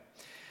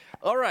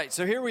All right,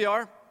 so here we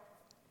are.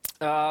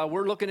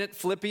 We're looking at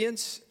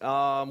Philippians.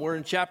 We're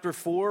in chapter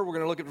 4. We're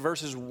going to look at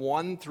verses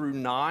 1 through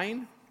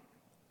 9.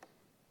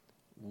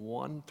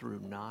 1 through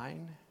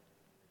 9.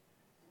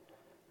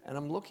 And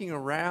I'm looking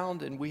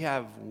around, and we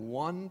have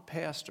one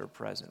pastor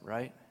present,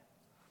 right?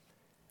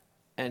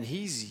 And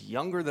he's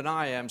younger than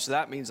I am, so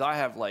that means I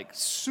have, like,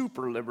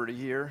 super liberty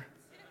here.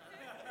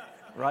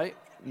 Right?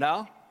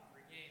 No?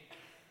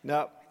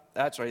 No,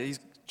 that's right. He's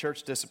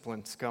church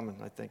discipline's coming,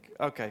 I think.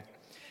 Okay.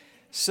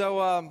 So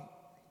I'm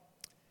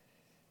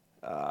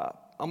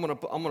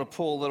gonna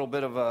pull a little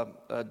bit of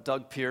a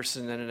Doug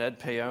Pearson and an Ed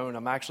Paone.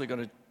 I'm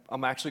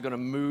actually gonna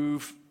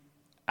move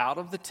out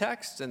of the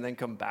text and then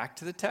come back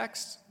to the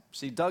text.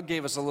 See, Doug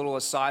gave us a little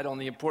aside on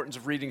the importance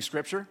of reading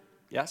Scripture.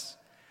 Yes,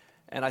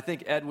 and I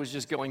think Ed was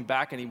just going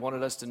back and he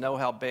wanted us to know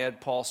how bad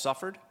Paul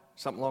suffered,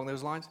 something along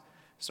those lines.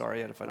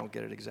 Sorry, Ed, if I don't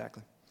get it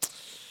exactly.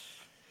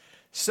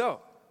 So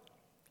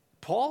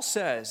Paul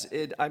says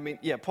in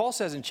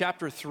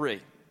chapter 3.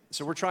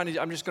 So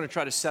I'm just going to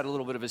try to set a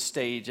little bit of a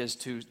stage as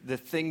to the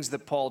things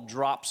that Paul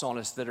drops on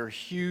us that are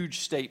huge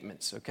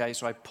statements, okay?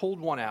 So I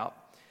pulled one out,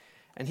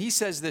 and he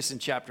says this in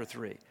chapter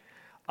 3.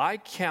 I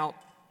count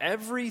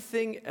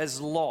everything as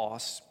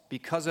loss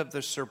because of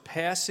the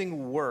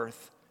surpassing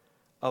worth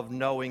of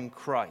knowing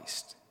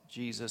Christ,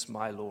 Jesus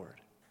my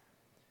Lord.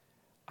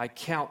 I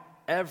count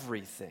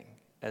everything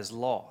as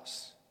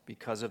loss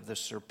because of the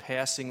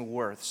surpassing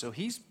worth. So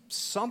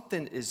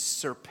something is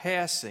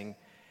surpassing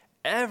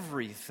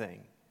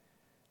everything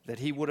that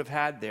he would have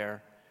had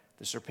there,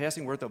 the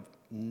surpassing worth of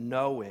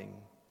knowing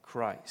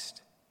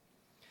Christ.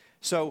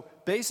 So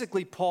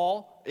basically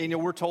Paul,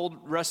 we're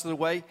told the rest of the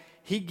way,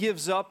 he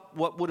gives up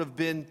what would have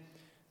been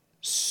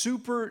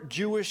super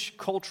Jewish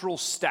cultural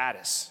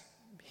status.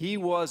 He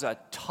was a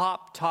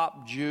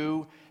top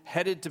Jew,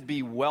 headed to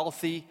be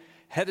wealthy,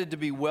 headed to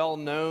be well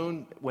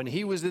known. When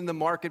he was in the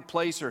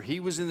marketplace or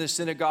he was in the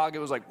synagogue, it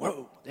was like,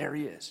 whoa, there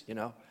he is,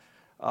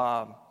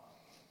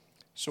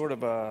 sort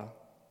of a...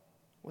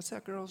 What's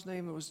that girl's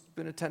name that was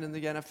been attending the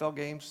NFL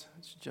games?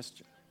 It's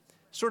just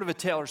sort of a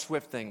Taylor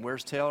Swift thing.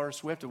 Where's Taylor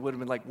Swift? It would have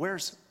been like,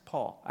 where's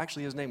Paul?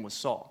 Actually, his name was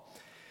Saul.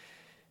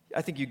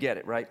 I think you get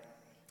it, right?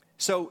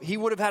 So he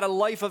would have had a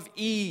life of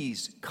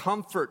ease,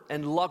 comfort,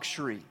 and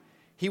luxury.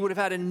 He would have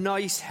had a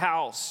nice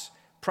house,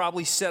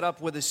 probably set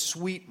up with a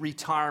sweet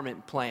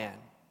retirement plan.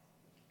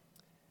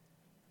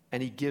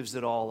 And he gives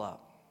it all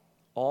up.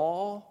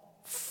 All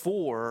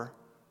for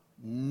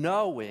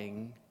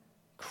knowing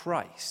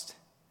Christ.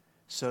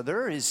 So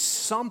there is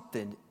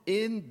something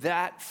in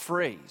that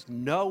phrase,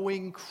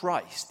 knowing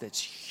Christ, that's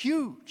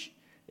huge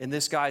in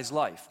this guy's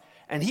life.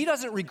 And he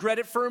doesn't regret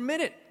it for a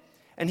minute.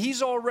 And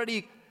he's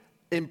already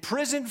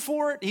imprisoned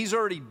for it. He's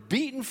already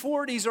beaten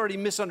for it. He's already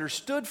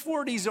misunderstood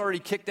for it. He's already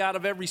kicked out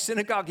of every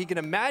synagogue he can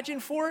imagine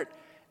for it.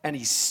 And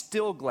he's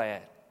still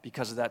glad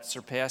because of that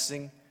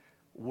surpassing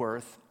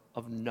worth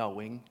of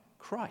knowing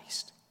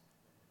Christ.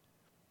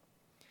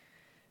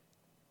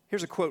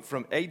 Here's a quote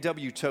from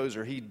A.W.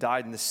 Tozer. He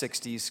died in the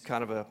 60s,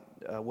 kind of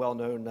a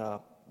well-known,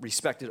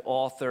 respected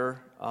author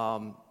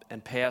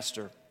and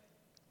pastor.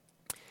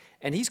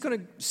 And he's going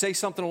to say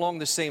something along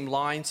the same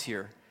lines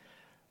here.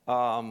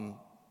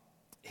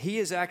 He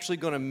is actually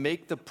going to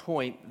make the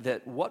point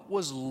that what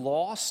was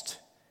lost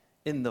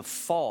in the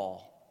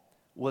fall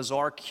was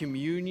our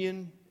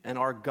communion and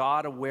our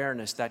God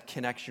awareness, that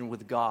connection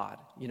with God.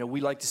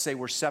 We like to say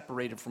we're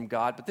separated from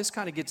God, but this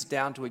kind of gets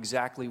down to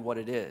exactly what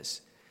it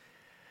is.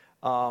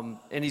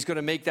 And he's going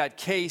to make that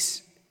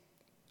case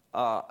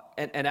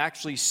and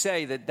actually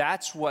say that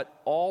that's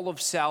what all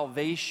of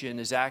salvation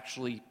is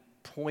actually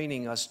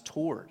pointing us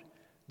toward.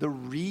 The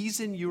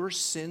reason your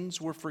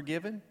sins were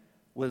forgiven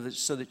was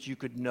so that you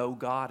could know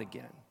God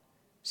again.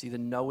 See the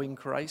knowing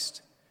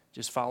Christ,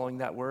 just following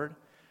that word?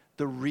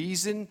 The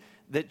reason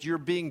that you're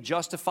being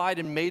justified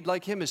and made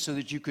like him is so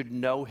that you could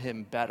know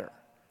him better.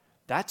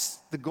 That's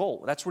the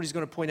goal. That's what he's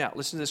going to point out.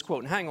 Listen to this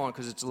quote, and hang on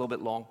because it's a little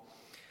bit long.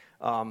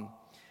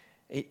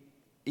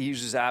 He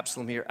uses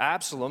Absalom here.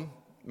 Absalom,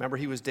 remember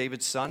he was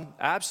David's son?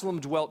 Absalom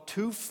dwelt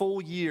 2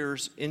 full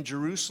years in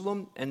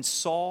Jerusalem and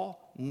saw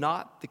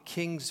not the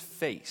king's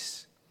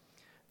face,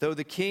 though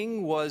the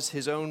king was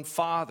his own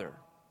father.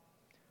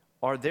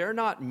 Are there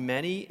not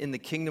many in the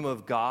kingdom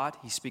of God,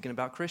 he's speaking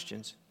about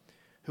Christians,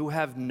 who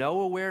have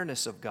no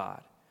awareness of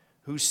God,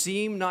 who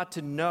seem not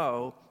to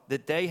know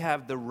that they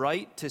have the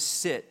right to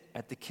sit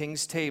at the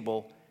king's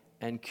table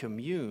and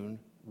commune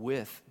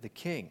with the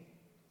king?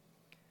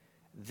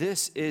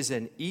 This is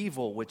an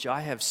evil which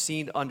I have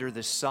seen under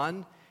the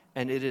sun,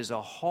 and it is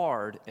a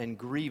hard and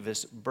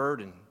grievous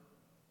burden.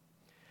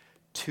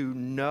 To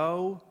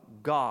know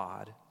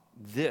God,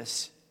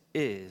 this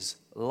is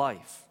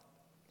life.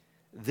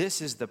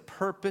 This is the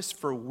purpose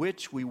for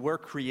which we were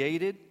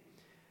created.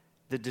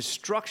 The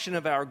destruction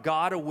of our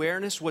God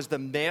awareness was the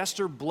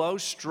master blow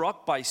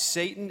struck by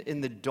Satan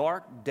in the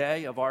dark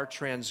day of our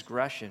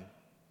transgression.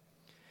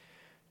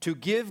 To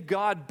give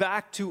God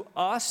back to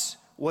us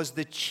was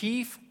the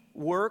chief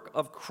work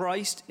of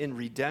Christ in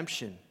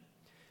redemption.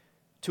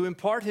 To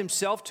impart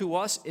himself to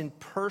us in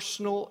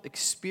personal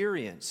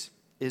experience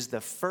is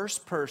the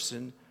first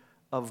person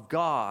of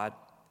God,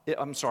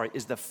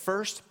 is the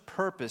first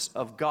purpose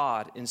of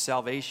God in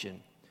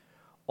salvation.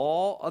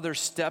 All other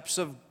steps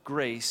of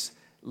grace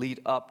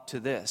lead up to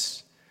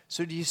this.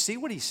 So do you see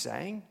what he's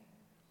saying?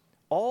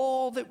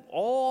 All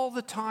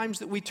the times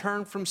that we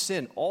turn from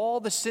sin, all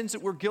the sins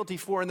that we're guilty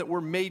for and that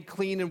we're made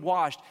clean and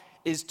washed,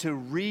 is to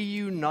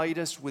reunite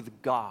us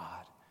with God.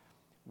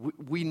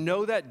 We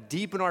know that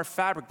deep in our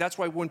fabric. That's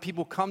why when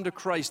people come to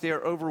Christ, they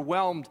are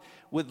overwhelmed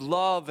with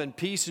love and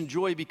peace and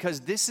joy,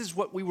 because this is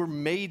what we were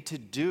made to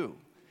do.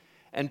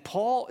 And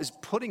Paul is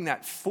putting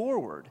that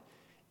forward,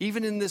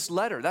 even in this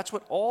letter. That's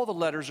what all the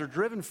letters are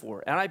driven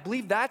for. And I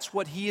believe that's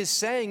what he is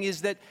saying,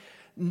 is that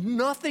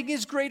nothing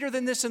is greater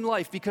than this in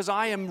life, because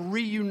I am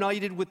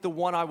reunited with the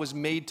one I was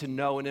made to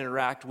know and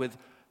interact with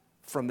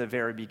from the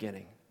very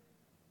beginning.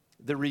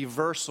 The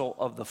reversal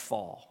of the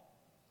fall.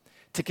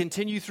 To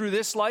continue through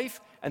this life,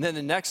 and then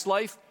the next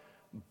life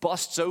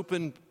busts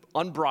open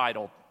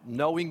unbridled,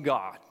 knowing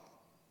God.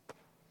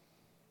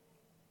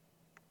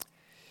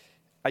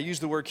 I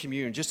use the word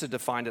communion just to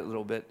define it a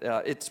little bit.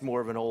 It's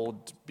more of an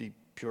old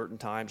Puritan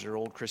times, or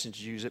old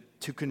Christians use it.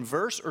 To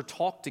converse or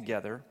talk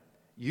together,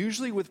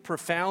 usually with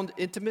profound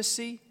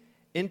intimacy,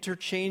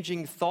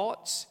 interchanging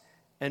thoughts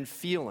and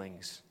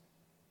feelings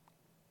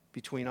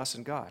between us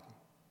and God.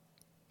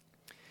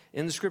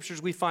 In the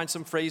scriptures, we find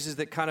some phrases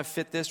that kind of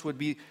fit this.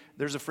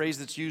 There's a phrase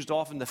that's used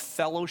often, the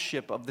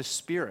fellowship of the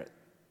Spirit.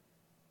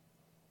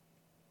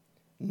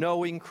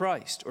 Knowing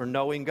Christ, or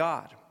knowing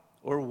God,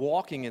 or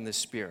walking in the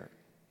Spirit.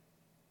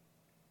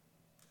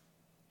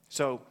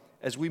 So,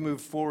 as we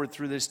move forward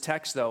through this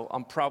text, though,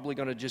 I'm probably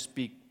going to just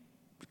be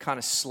kind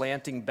of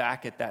slanting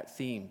back at that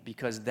theme,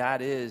 because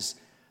that is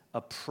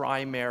a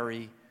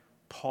primary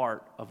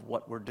part of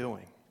what we're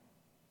doing.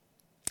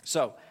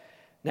 So,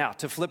 now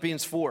to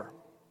Philippians 4.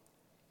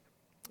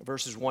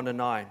 Verses 1 to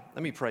 9.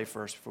 Let me pray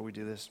first before we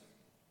do this.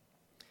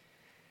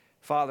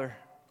 Father,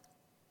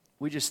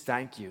 we just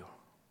thank you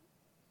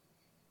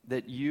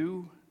that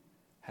you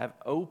have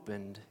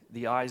opened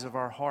the eyes of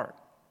our heart.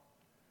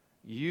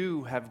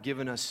 You have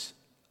given us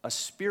a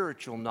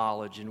spiritual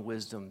knowledge and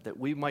wisdom that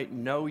we might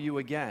know you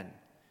again.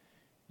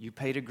 You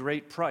paid a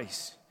great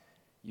price.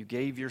 You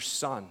gave your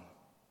Son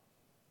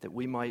that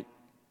we might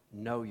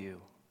know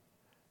you.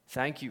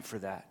 Thank you for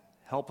that.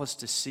 Help us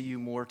to see you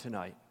more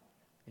tonight.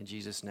 In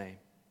Jesus' name.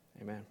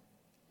 Amen.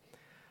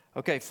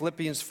 Okay,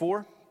 Philippians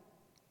 4.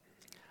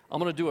 I'm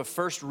going to do a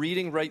first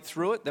reading right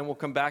through it, then we'll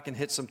come back and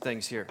hit some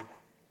things here.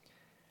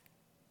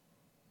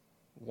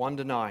 1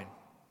 to 9.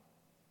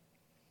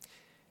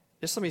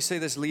 Just let me say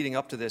this leading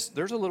up to this.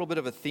 There's a little bit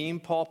of a theme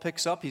Paul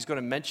picks up. He's going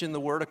to mention the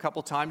word a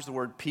couple times, the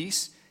word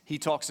peace. He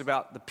talks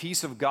about the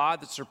peace of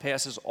God that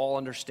surpasses all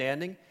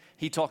understanding.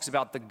 He talks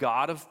about the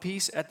God of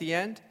peace at the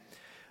end.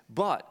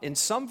 But in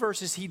some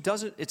verses, he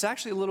doesn't, it's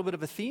actually a little bit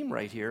of a theme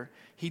right here.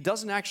 He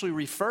doesn't actually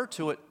refer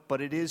to it,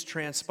 but it is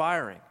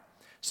transpiring.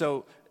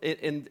 So,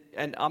 and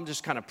I'm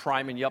just kind of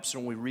priming you up, so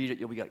when we read it,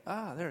 you'll be like,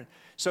 there.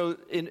 So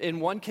in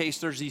one case,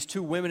 there's these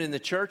two women in the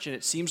church, and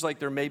it seems like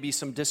there may be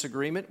some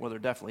disagreement. Well, there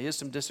definitely is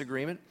some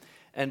disagreement.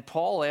 And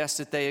Paul asks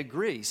that they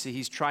agree. See,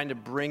 he's trying to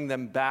bring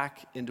them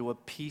back into a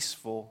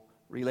peaceful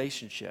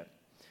relationship.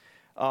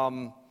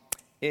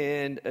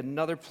 In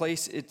another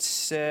place, it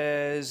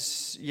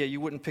says, you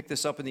wouldn't pick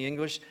this up in the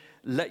English.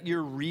 Let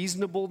your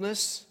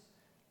reasonableness,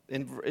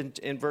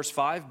 in verse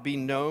 5, be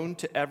known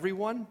to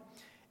everyone.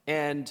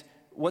 And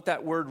what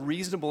that word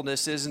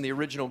reasonableness is in the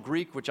original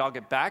Greek, which I'll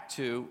get back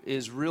to,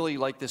 is really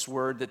like this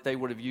word that they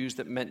would have used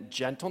that meant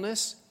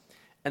gentleness.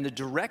 And the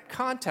direct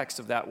context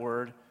of that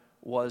word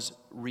was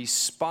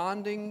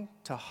responding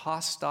to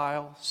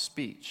hostile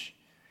speech.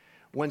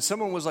 When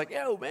someone was like,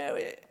 oh, man,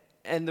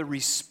 and the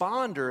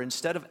responder,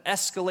 instead of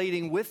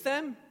escalating with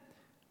them,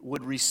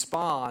 would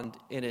respond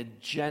in a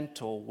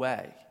gentle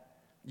way.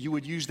 You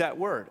would use that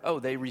word. Oh,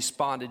 they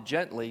responded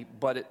gently,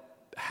 but it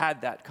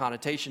had that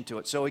connotation to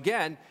it. So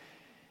again,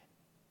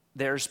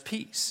 there's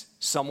peace.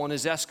 Someone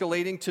is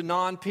escalating to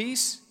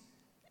non-peace,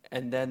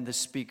 and then the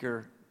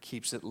speaker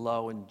keeps it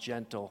low and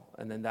gentle,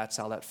 and then that's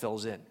how that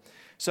fills in.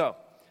 So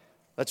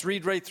let's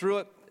read right through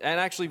it. And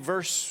actually,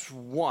 verse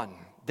 1.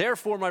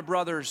 Therefore, my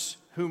brothers,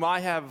 who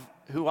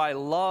I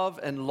love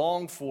and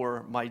long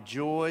for, my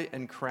joy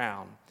and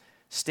crown,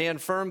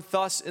 stand firm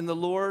thus in the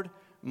Lord,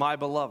 my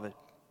beloved.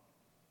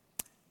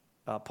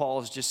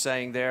 Paul is just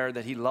saying there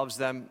that he loves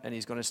them and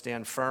he's going to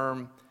stand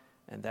firm,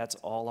 and that's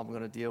all I'm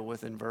going to deal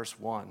with in verse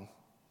 1.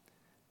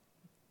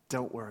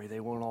 Don't worry, they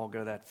won't all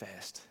go that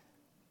fast.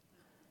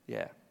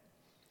 Yeah.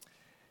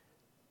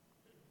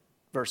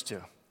 Verse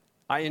 2.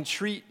 I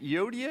entreat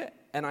Euodia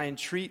and I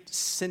entreat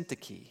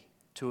Syntyche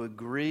to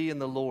agree in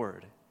the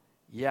Lord.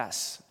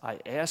 Yes, I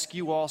ask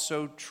you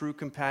also, true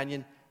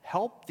companion,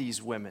 help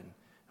these women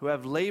who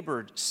have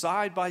labored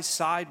side by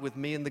side with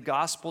me in the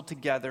gospel,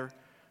 together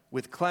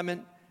with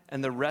Clement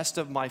and the rest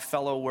of my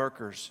fellow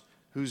workers,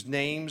 whose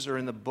names are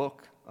in the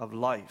book of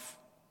life.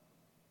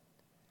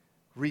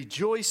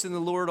 Rejoice in the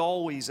Lord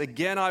always.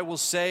 Again, I will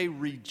say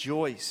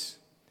rejoice.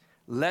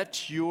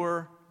 Let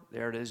your,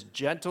 there it is,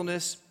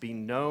 gentleness be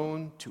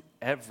known to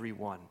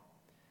everyone.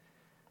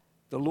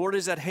 The Lord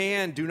is at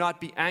hand. Do not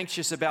be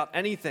anxious about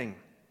anything,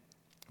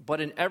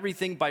 but in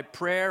everything by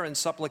prayer and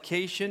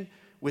supplication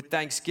with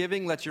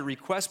thanksgiving, let your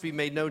requests be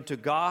made known to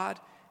God,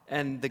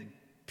 and the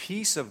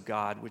peace of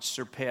God, which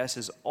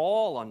surpasses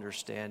all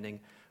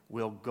understanding,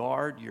 will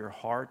guard your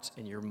hearts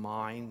and your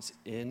minds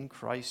in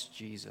Christ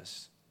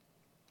Jesus.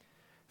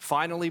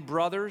 Finally,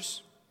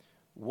 brothers,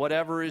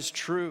 whatever is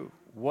true,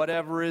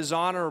 whatever is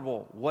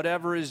honorable,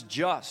 whatever is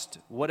just,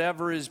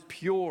 whatever is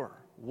pure,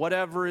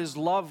 whatever is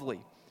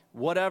lovely,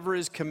 whatever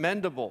is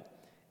commendable,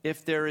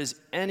 if there is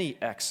any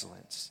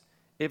excellence,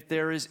 if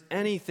there is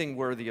anything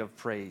worthy of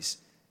praise,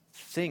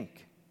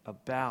 think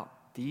about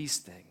these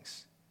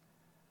things.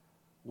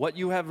 What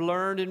you have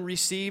learned and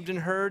received and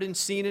heard and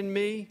seen in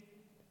me,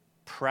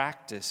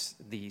 practice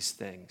these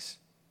things,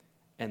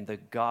 and the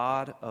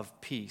God of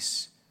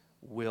peace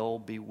will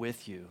be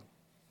with you.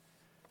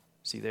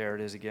 See, there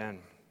it is again.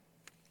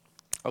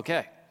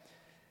 Okay.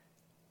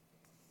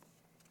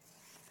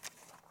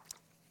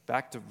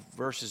 Back to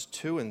verses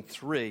 2 and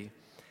 3.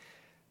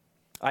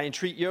 I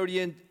entreat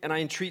Euodia and I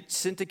entreat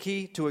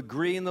Syntyche to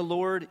agree in the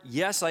Lord.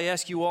 Yes, I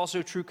ask you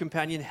also, true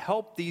companion,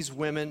 help these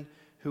women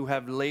who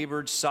have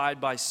labored side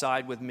by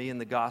side with me in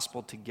the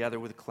gospel, together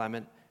with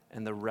Clement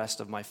and the rest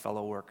of my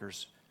fellow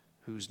workers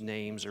whose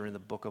names are in the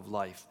book of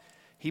life.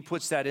 He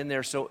puts that in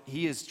there, so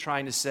he is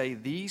trying to say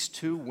these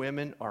two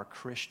women are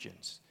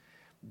Christians.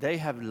 They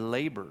have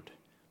labored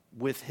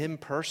with him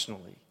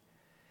personally.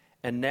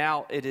 And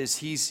now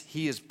he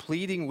is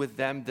pleading with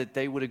them that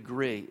they would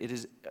agree. It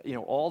is,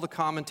 all the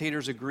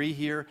commentators agree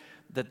here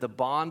that the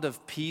bond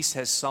of peace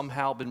has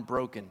somehow been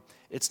broken.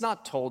 It's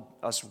not told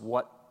us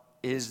what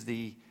is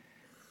the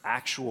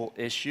actual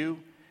issue.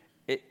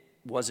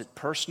 Was it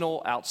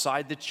personal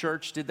outside the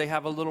church? Did they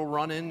have a little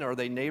run-in? Are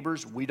they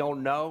neighbors? We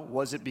don't know.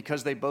 Was it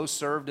because they both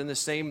served in the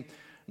same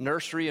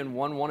nursery and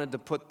one wanted to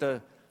put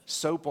the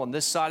soap on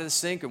this side of the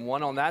sink and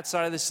one on that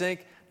side of the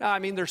sink? No, I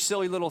mean, they're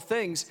silly little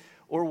things.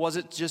 Or was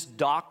it just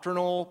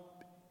doctrinal?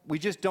 We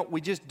just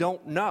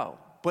don't know.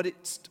 But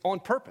it's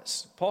on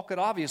purpose. Paul could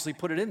obviously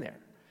put it in there.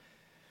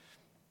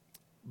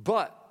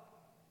 But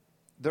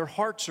their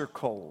hearts are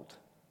cold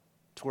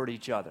toward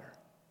each other.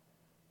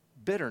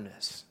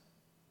 Bitterness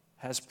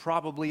has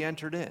probably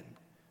entered in.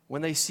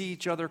 When they see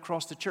each other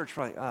across the church,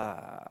 probably,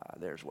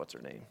 there's what's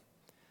her name.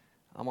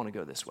 I'm going to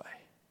go this way.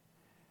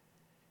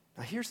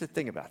 Now, here's the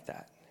thing about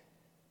that.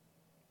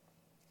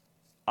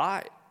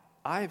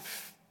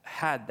 I've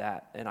had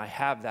that, and I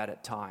have that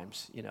at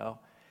times,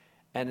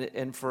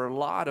 And for a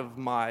lot of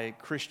my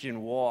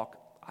Christian walk,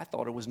 I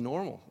thought it was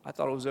normal. I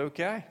thought it was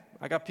okay.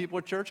 I got people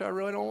at church I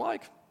really don't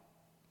like.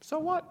 So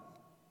what?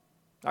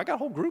 I got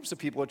whole groups of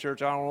people at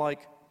church I don't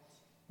like.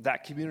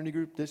 That community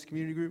group, this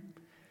community group.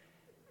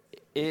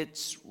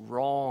 It's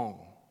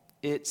wrong.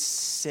 It's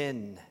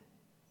sin.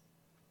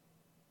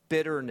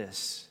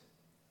 Bitterness.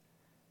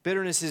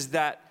 Bitterness is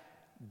that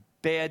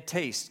bad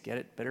taste. Get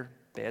it? Bitter?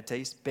 Bad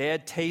taste.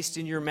 Bad taste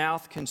in your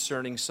mouth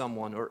concerning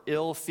someone, or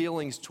ill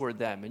feelings toward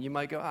them. And you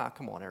might go,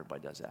 come on,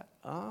 everybody does that.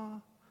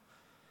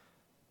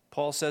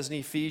 Paul says in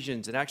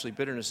Ephesians, and actually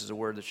bitterness is a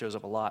word that shows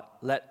up a lot.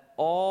 Let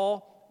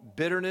all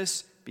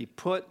bitterness be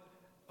put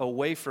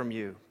away from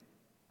you.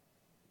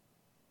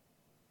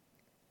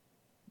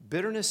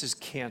 Bitterness is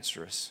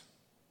cancerous.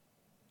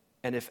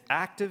 And if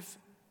active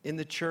in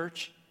the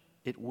church,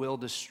 it will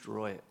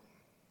destroy it.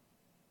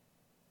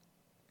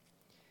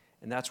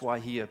 And that's why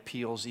he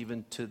appeals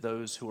even to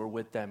those who are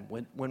with them.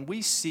 When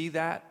we see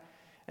that,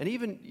 and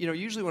even,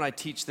 usually when I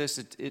teach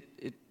this,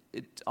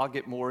 I'll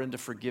get more into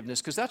forgiveness,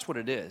 because that's what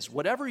it is.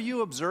 Whatever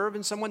you observe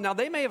in someone, now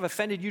they may have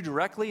offended you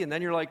directly, and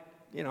then you're like,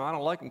 I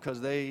don't like them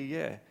because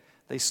they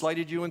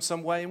slighted you in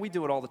some way, and we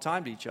do it all the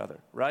time to each other,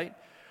 right?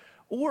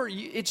 Or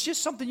it's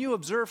just something you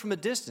observe from a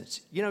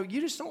distance. You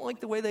just don't like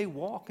the way they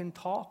walk and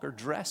talk or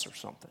dress or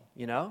something,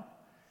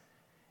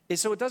 And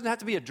so it doesn't have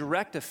to be a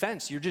direct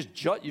offense. You're just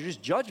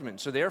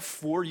judgment. So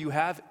therefore, you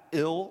have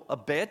a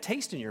bad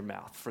taste in your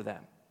mouth for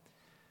them.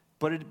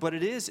 But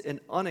it is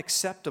an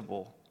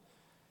unacceptable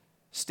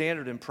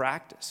standard in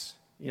practice.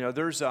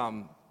 There's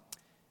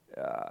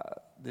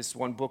this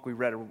one book we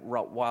read a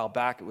while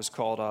back. It was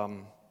called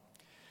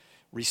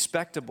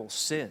Respectable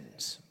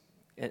Sins.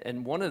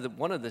 And one of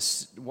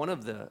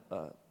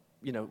the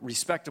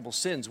respectable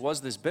sins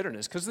was this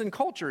bitterness. Because in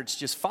culture, it's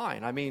just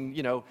fine. I mean,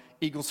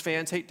 Eagles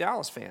fans hate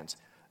Dallas fans.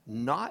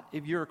 Not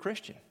if you're a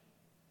Christian.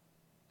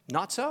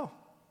 Not so.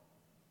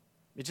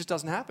 It just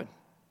doesn't happen,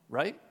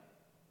 right?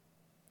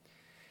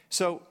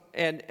 So,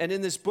 and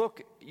in this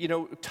book,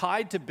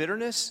 tied to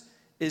bitterness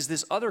is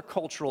this other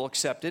cultural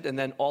accepted, and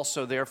then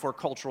also therefore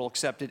cultural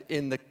accepted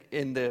in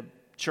the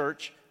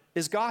church,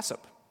 is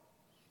gossip.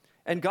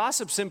 And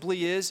gossip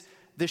simply is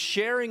the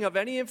sharing of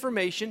any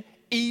information,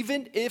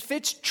 even if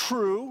it's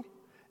true,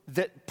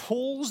 that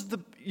pulls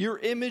your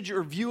image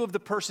or view of the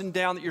person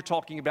down that you're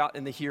talking about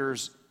in the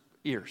hearer's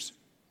ears.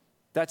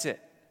 That's it.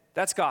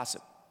 That's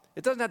gossip.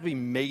 It doesn't have to be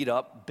made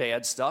up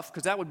bad stuff,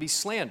 because that would be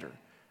slander.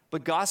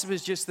 But gossip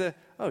is just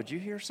Oh, did you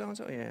hear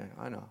so-and-so? Yeah,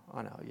 I know,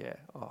 yeah.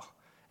 Oh.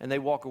 And they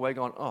walk away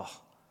going, oh,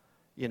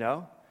 you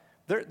know.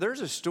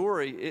 There's a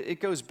story, it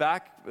goes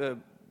back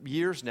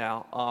years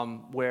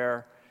now,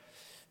 where,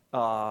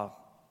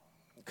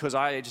 because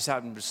I just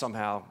happened to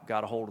somehow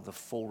got a hold of the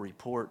full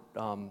report,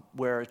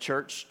 where a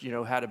church,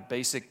 had a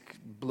basic,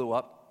 blew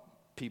up,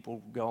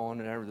 people going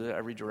in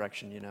every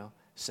direction,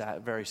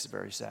 sad, very,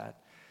 very sad.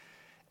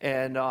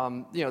 And,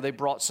 they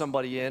brought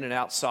somebody in, an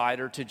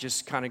outsider, to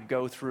just kind of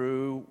go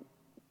through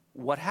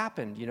what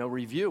happened,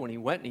 review. And he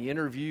went and he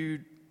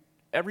interviewed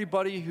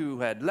everybody who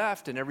had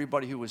left and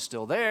everybody who was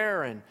still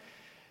there, and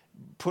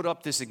put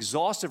up this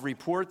exhaustive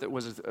report that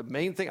was a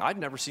main thing. I'd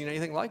never seen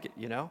anything like it,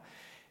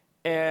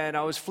 And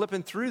I was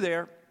flipping through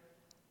there,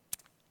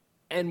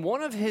 and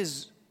one of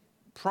his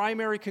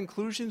primary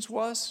conclusions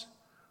was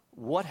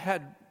what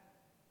had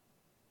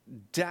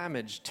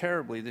damaged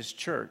terribly this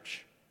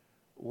church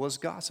was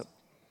gossip.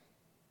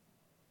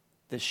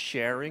 The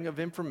sharing of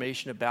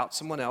information about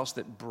someone else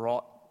that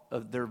brought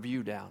their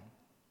view down,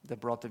 that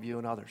brought the view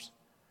in others.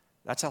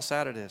 That's how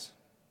sad it is.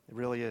 It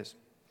really is.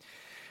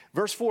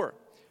 Verse 4,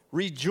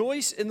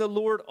 rejoice in the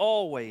Lord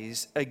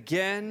always.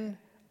 Again,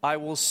 I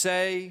will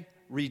say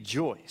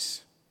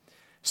rejoice.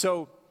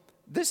 So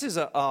this is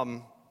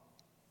actually,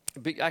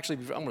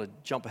 I'm going to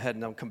jump ahead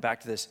and I'll come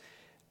back to this.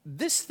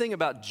 This thing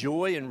about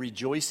joy and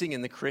rejoicing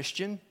in the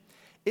Christian,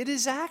 it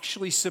is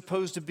actually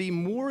supposed to be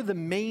more the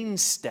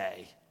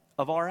mainstay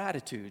of our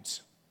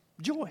attitudes.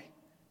 Joy,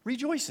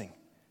 rejoicing,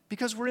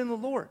 because we're in the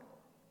Lord.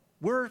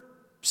 We're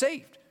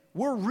saved.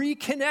 We're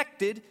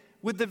reconnected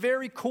with the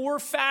very core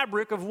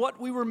fabric of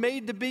what we were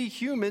made to be,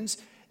 humans.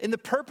 In the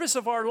purpose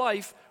of our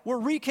life, we're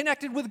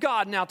reconnected with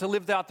God now to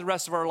live out the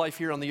rest of our life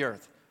here on the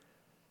earth.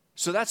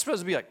 So that's supposed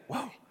to be like,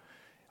 whoa,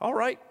 all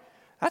right,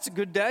 that's a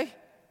good day.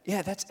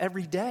 Yeah, that's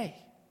every day.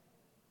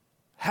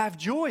 Have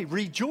joy,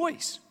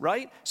 rejoice,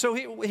 right? So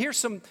here's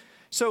some,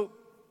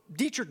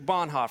 Dietrich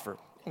Bonhoeffer,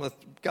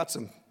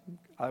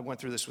 I went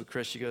through this with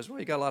Chris. She goes, well,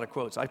 you got a lot of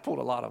quotes. I pulled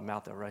a lot of them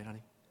out there, right,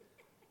 honey?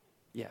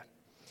 Yeah.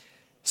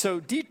 So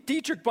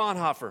Dietrich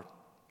Bonhoeffer,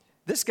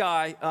 this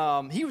guy,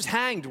 he was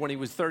hanged when he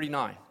was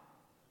 39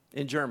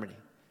 in Germany.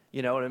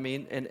 You know what I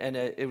mean? And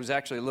it was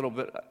actually a little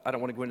bit, I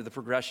don't want to go into the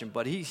progression,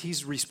 but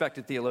he's a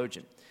respected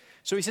theologian.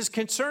 So he says,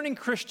 concerning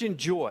Christian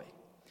joy,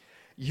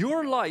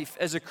 your life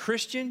as a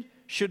Christian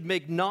should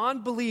make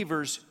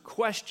non-believers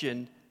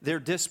question their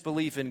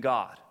disbelief in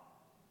God.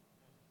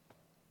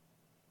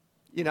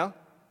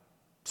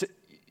 So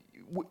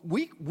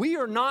we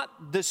are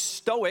not the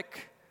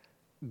stoic,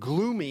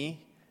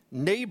 gloomy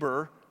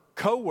neighbor,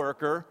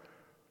 coworker,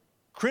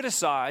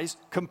 criticize,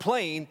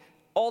 complain,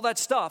 all that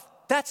stuff.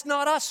 That's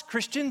not us,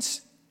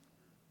 Christians.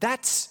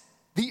 That's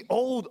the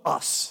old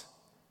us.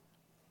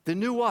 The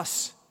new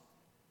us,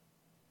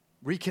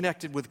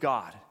 reconnected with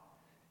God,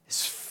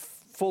 is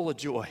full of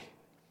joy.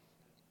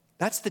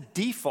 That's the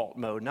default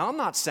mode. Now, I'm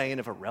not saying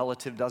if a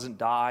relative doesn't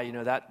die,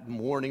 that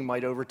mourning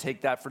might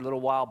overtake that for a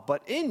little while.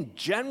 But in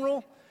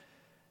general,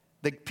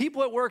 the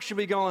people at work should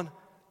be going,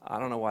 I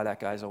don't know why that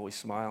guy's always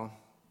smiling.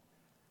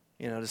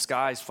 The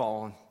sky's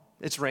falling.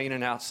 It's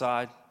raining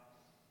outside.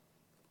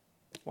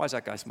 Why is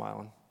that guy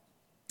smiling?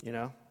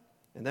 And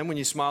then when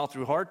you smile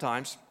through hard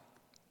times,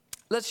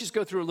 let's just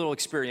go through a little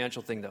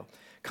experiential thing, though.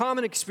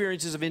 Common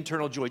experiences of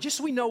internal joy, just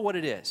so we know what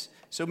it is.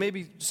 So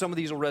maybe some of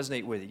these will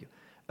resonate with you.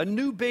 A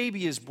new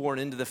baby is born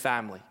into the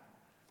family.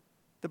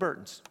 The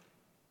Burtons.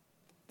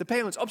 The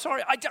Palins. I'm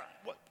sorry, I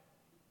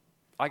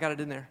got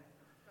it in there.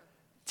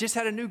 Just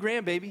had a new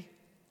grandbaby,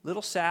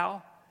 little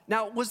Sal.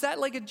 Now, was that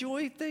like a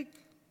joy thing?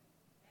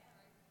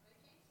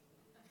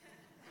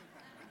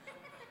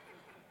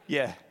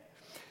 Yeah.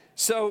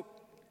 So,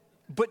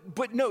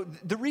 but no,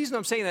 the reason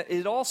I'm saying that,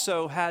 it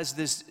also has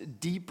this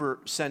deeper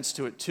sense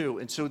to it too.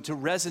 And so to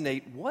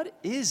resonate, what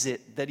is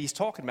it that he's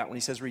talking about when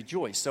he says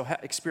rejoice? So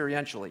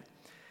experientially.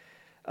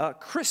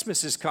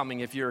 Christmas is coming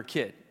if you're a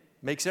kid.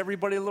 Makes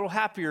everybody a little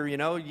happier, you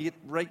get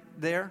right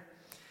there.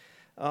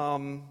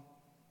 I'm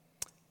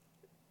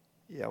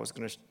going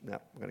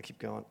to keep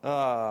going.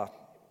 I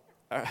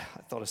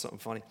thought of something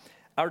funny.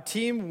 Our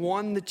team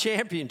won the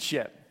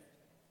championship.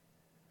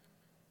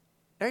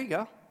 There you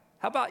go.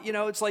 How about,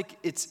 it's like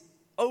it's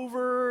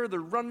over, they're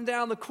running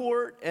down the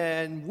court,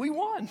 and we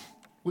won.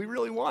 We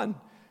really won.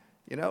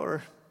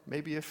 Or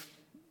maybe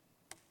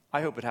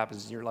I hope it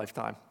happens in your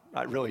lifetime.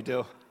 I really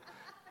do.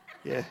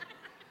 Yeah,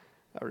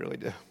 I really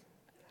do.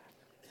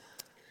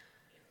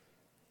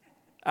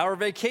 Our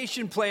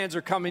vacation plans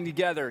are coming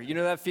together. You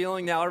know that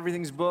feeling? Now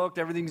everything's booked,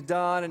 everything's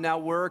done, and now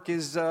work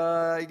is,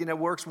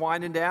 work's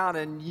winding down,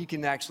 and you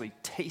can actually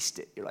taste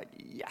it. You're like,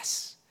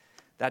 yes,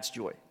 that's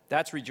joy.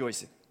 That's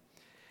rejoicing.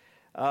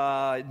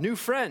 New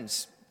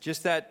friends,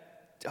 just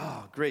that,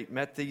 oh, great,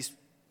 met these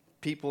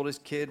people, this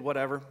kid,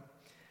 whatever.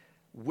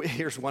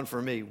 Here's one for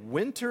me.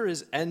 Winter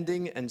is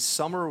ending, and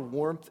summer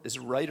warmth is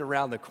right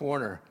around the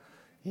corner.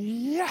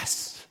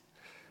 Yes.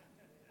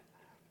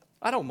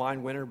 I don't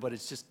mind winter, but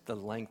it's just the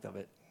length of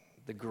it.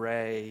 The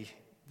gray,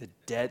 the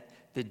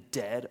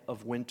dead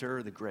of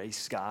winter, the gray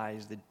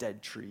skies, the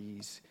dead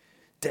trees,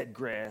 dead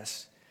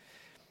grass.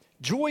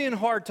 Joy in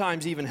hard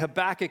times even,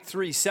 Habakkuk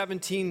 3,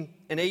 17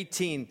 and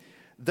 18.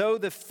 Though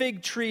the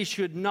fig tree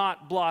should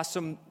not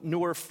blossom,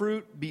 nor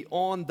fruit be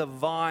on the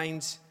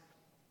vines,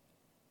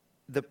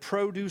 the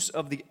produce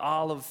of the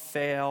olive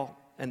fail,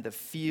 and the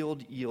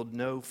field yield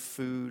no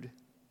food,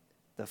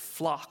 the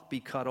flock be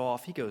cut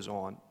off, he goes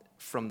on,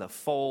 from the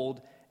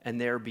fold,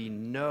 and there be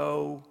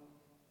no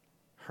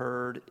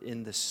herd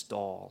in the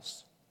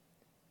stalls.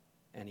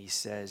 And he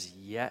says,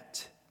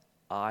 yet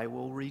I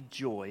will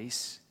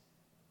rejoice,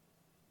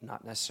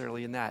 not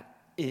necessarily in that,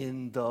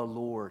 in the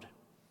Lord.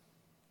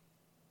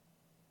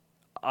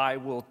 I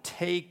will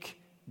take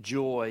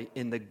joy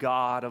in the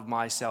God of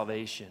my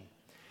salvation.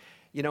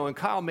 You know, and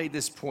Kyle made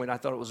this point, I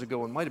thought it was a good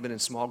one, might have been in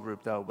small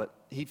group though, but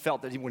he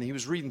felt that when he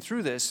was reading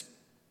through this,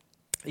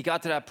 he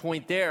got to that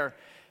point there,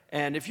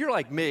 and if you're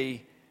like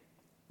me,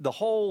 the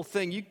whole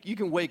thing, you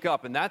can wake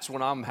up, and that's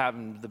when I'm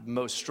having the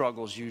most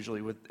struggles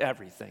usually with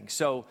everything.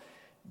 So,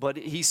 but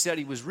he said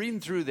he was reading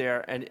through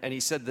there, and he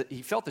said that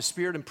he felt the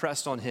Spirit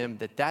impressed on him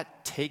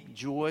that take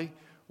joy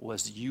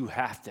was you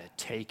have to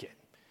take it,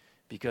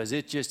 because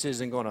it just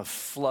isn't going to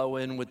flow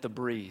in with the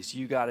breeze.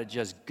 You got to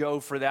just go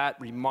for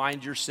that,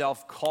 remind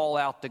yourself, call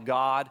out to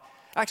God.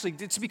 Actually,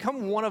 it's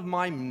become one of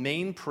my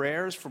main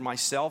prayers for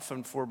myself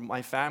and for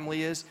my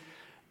family is,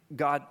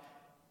 God,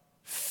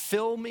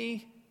 fill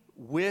me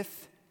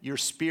with your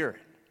Spirit.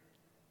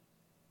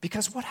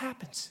 Because what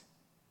happens?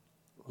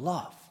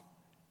 Love,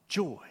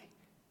 joy,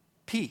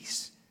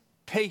 peace,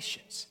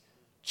 patience,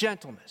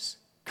 gentleness,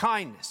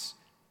 kindness.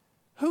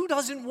 Who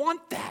doesn't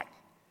want that?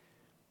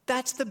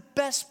 That's the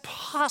best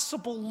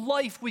possible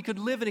life we could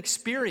live and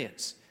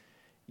experience,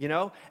 you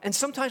know? And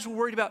sometimes we're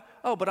worried about,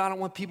 but I don't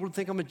want people to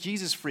think I'm a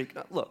Jesus freak.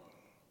 Look,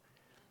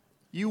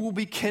 you will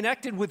be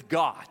connected with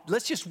God.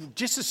 Let's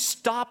just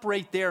stop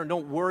right there and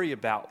don't worry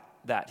about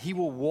that. He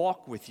will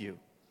walk with you.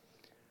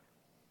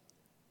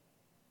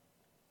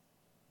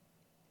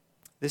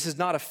 This is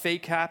not a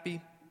fake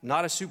happy,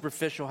 not a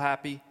superficial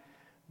happy,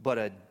 but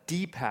a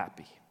deep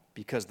happy,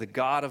 because the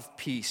God of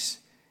peace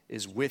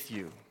is with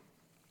you.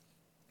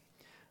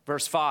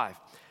 Verse 5,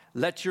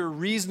 let your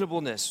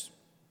reasonableness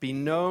be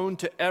known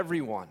to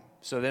everyone.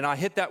 So then I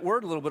hit that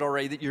word a little bit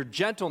already, that your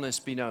gentleness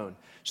be known.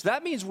 So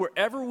that means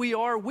wherever we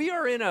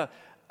are in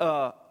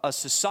a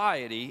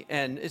society,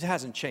 and it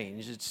hasn't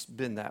changed, it's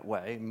been that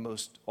way in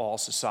most all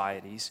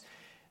societies,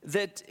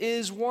 that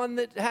is one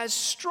that has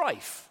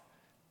strife,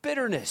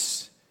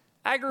 bitterness,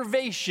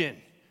 aggravation,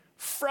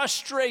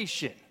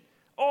 frustration,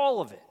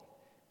 all of it.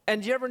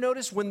 And do you ever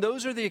notice when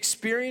those are the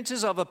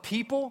experiences of a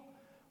people,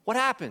 what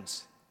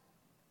happens?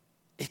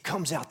 It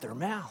comes out their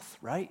mouth,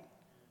 right?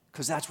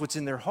 Because that's what's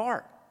in their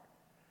heart.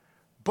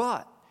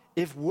 But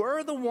if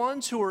we're the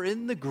ones who are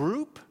in the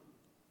group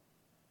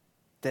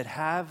that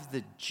have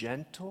the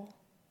gentle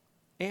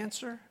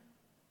answer,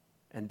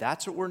 and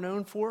that's what we're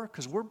known for,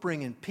 because we're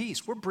bringing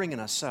peace, we're bringing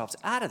ourselves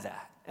out of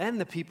that and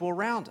the people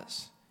around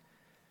us.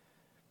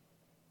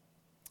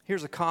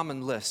 Here's a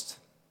common list.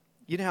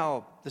 You know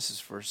how this is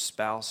for a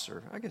spouse,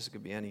 or I guess it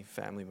could be any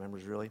family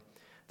members really.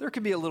 There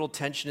could be a little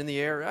tension in the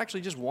air.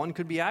 Actually, just one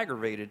could be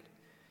aggravated.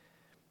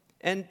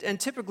 And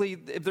typically,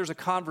 if there's a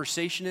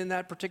conversation in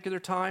that particular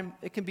time,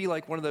 it can be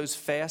like one of those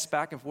fast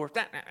back and forth.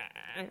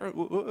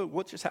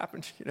 What just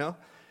happened, you know?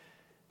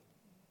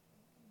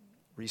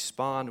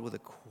 Respond with a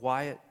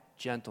quiet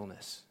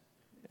gentleness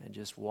and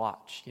just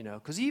watch, you know?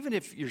 Because even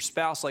if your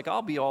spouse, like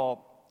I'll be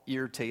all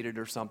irritated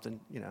or something,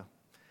 you know,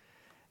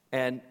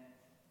 and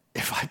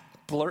if I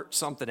blurt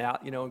something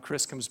out, you know, and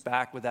Chris comes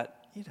back with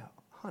that, you know,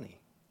 honey,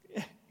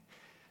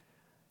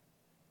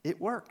 it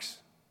works.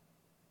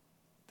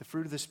 The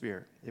fruit of the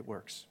Spirit, it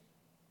works.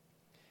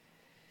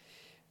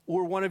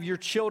 Or one of your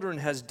children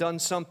has done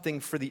something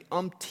for the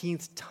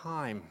umpteenth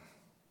time.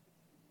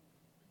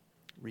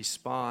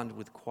 Respond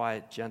with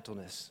quiet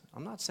gentleness.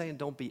 I'm not saying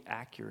don't be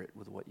accurate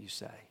with what you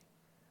say,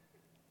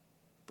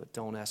 but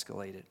don't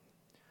escalate it.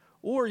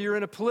 Or you're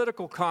in a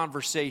political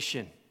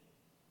conversation.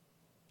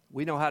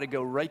 We know how to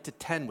go right to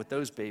 10 with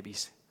those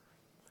babies,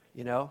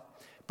 you know?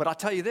 But I'll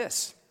tell you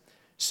this.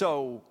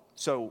 So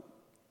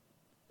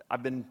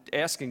I've been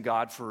asking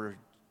God for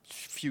a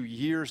few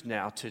years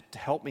now to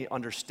help me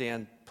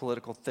understand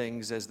political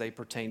things as they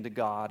pertain to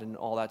God and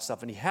all that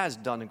stuff, and he has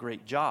done a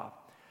great job.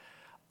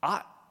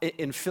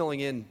 In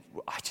filling in,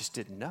 I just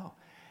didn't know.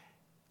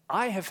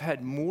 I have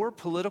had more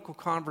political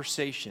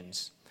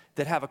conversations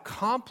that have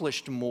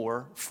accomplished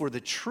more for the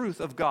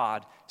truth of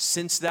God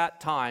since that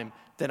time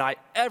than I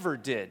ever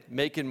did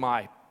making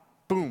my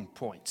boom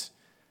points.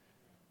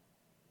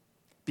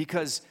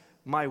 Because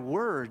my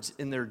words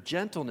in their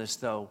gentleness,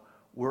 though,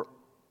 were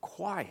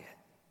quiet.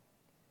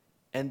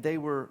 And they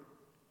were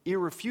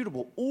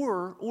irrefutable,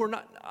 or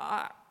not.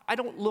 I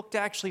don't look to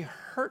actually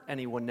hurt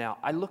anyone now.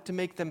 I look to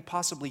make them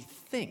possibly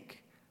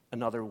think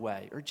another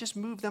way, or just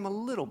move them a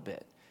little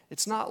bit.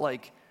 It's not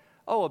like,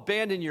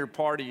 abandon your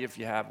party if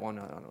you have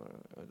one.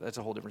 That's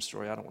a whole different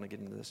story. I don't want to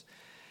get into this.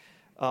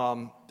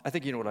 I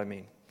think you know what I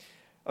mean.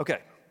 Okay.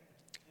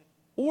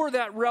 Or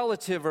that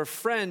relative or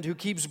friend who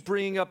keeps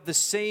bringing up the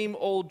same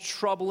old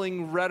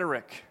troubling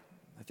rhetoric.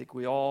 I think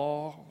we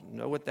all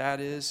know what that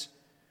is.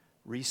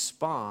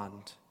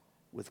 Respond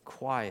with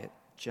quiet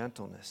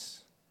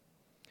gentleness.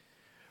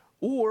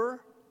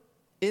 Or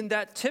in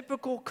that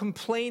typical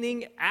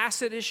complaining,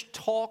 acidish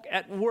talk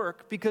at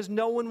work because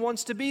no one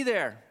wants to be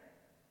there,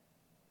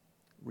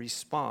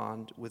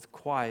 respond with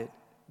quiet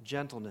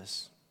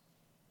gentleness.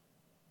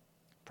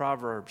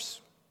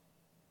 Proverbs,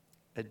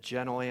 a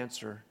gentle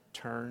answer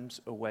turns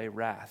away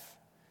wrath.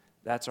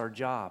 That's our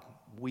job.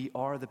 We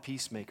are the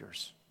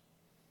peacemakers.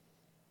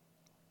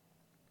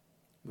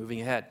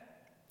 Moving ahead.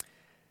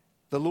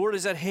 The Lord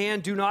is at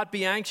hand. Do not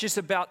be anxious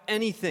about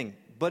anything,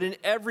 but in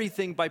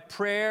everything by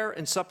prayer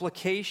and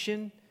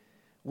supplication,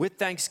 with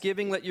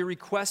thanksgiving, let your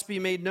requests be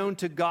made known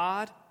to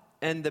God,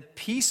 and the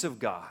peace of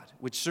God,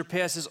 which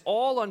surpasses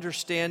all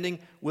understanding,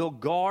 will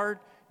guard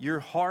your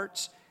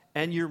hearts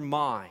and your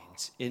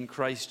minds in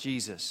Christ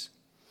Jesus.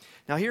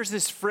 Now here's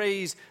this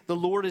phrase, the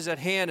Lord is at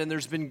hand, and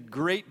there's been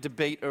great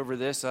debate over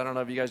this. I don't know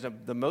if you guys know,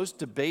 the most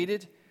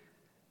debated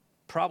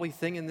probably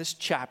thing in this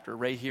chapter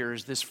right here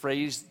is this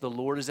phrase, the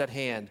Lord is at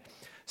hand.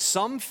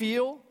 Some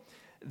feel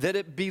that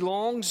it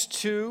belongs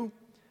to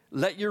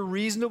let your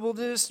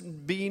reasonableness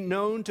be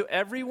known to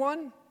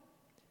everyone,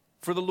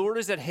 for the Lord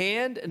is at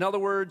hand. In other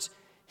words,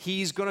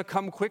 he's going to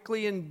come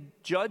quickly and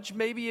judge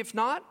maybe if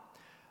not.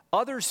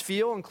 Others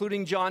feel,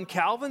 including John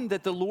Calvin,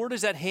 that the Lord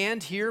is at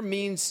hand here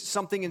means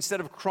something instead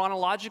of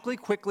chronologically,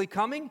 quickly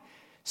coming,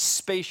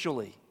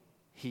 spatially.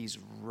 He's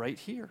right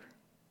here.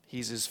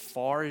 He's as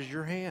far as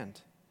your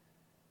hand.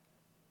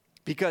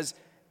 Because,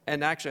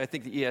 and actually I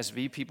think the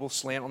ESV people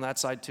slant on that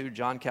side too,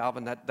 John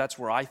Calvin, that's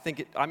where I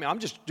think it, I'm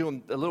just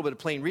doing a little bit of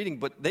plain reading,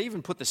 but they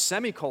even put the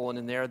semicolon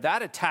in there.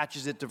 That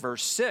attaches it to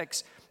verse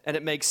 6, and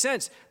it makes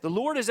sense. The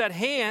Lord is at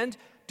hand.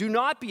 Do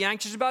not be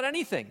anxious about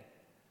anything.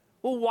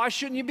 Well, why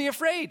shouldn't you be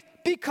afraid?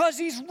 Because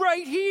he's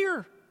right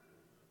here.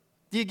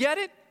 Do you get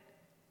it?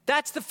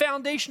 That's the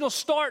foundational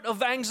start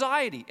of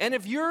anxiety. And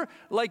if you're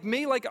like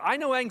me, like I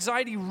know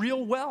anxiety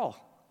real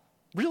well,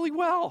 really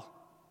well.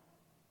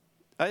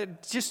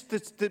 Just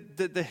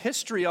the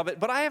history of it.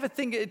 But I have a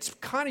thing, it's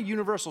kind of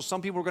universal.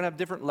 Some people are going to have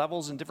different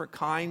levels and different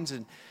kinds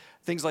and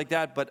things like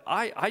that. But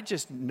I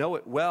just know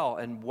it well.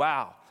 And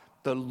wow,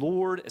 the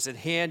Lord is at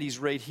hand. He's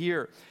right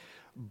here.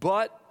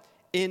 But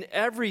in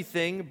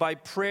everything, by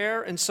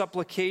prayer and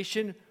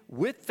supplication,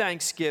 with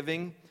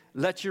thanksgiving,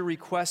 let your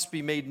requests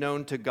be made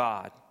known to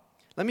God.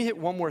 Let me hit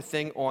one more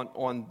thing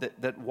on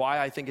that why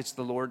I think it's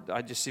the Lord.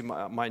 I just see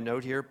my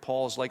note here.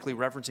 Paul's likely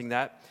referencing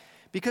that.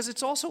 Because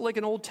it's also like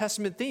an Old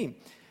Testament theme.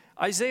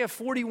 Isaiah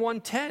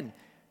 41:10,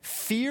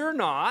 fear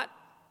not.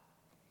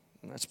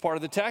 That's part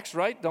of the text,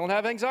 right? Don't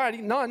have anxiety,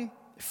 none.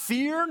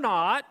 Fear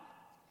not,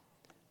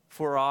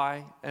 for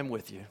I am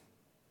with you.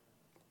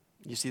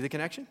 You see the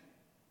connection?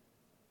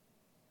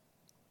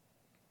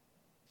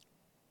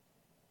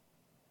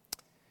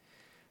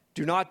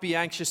 Do not be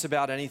anxious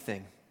about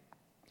anything.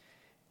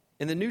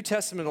 In the New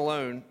Testament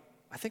alone,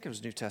 I think it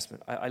was New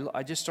Testament,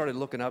 I just started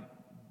looking up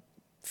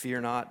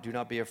fear not, do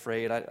not be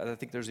afraid. I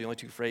think there's the only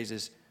two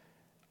phrases.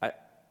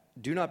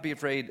 Do not be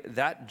afraid,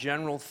 that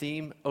general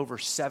theme over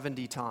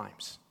 70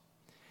 times.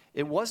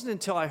 It wasn't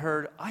until I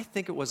heard, I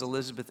think it was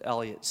Elizabeth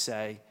Elliot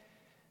say,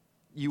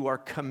 you are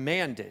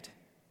commanded,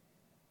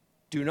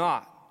 do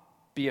not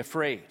be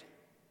afraid.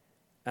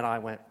 And I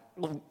went,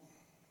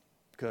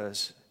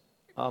 because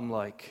I'm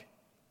like,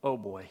 oh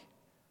boy,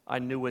 I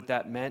knew what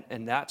that meant.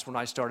 And that's when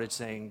I started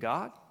saying,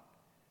 God,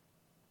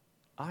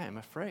 I am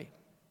afraid.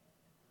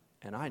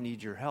 And I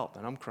need your help.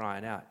 And I'm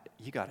crying out,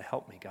 you got to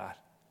help me, God.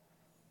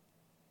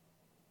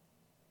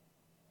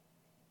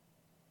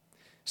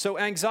 So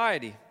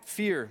anxiety,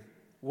 fear,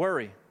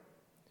 worry,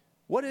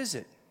 what is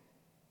it?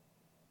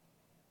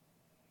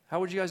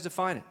 How would you guys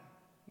define it?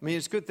 I mean,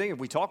 it's a good thing if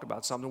we talk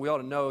about something, we ought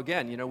to know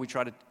again. You know, we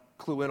try to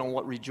clue in on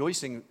what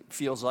rejoicing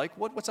feels like.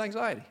 What's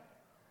anxiety?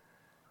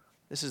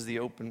 This is the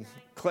open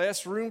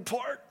classroom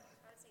part.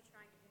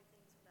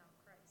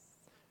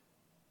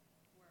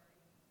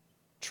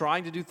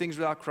 Trying to do things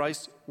without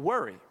Christ,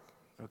 worry.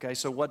 Okay,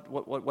 so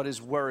what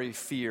is worry,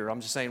 fear?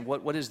 I'm just saying,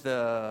 what is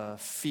the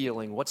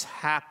feeling? What's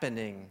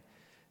happening?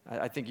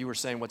 I think you were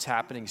saying what's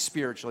happening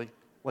spiritually.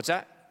 What's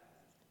that?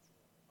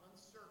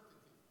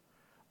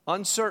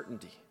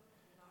 Uncertainty.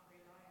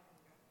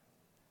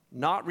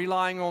 Not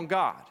relying on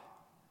God.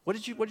 What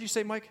did you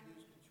say, Mike?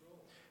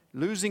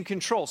 Losing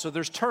control. So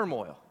there's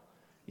turmoil.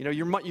 You know,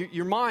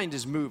 your mind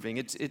is moving.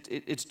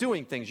 It's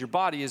doing things. Your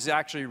body is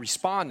actually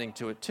responding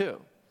to it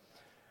too.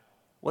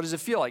 What does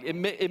it feel like?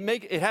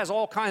 It has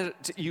all kinds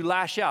of, you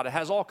lash out. It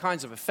has all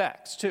kinds of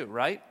effects too,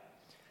 right?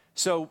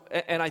 So,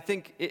 and I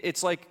think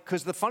it's like,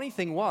 because the funny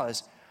thing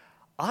was,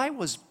 I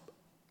was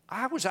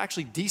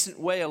actually decent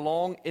way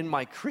along in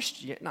my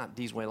Christian, not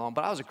decent way along,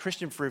 but I was a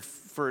Christian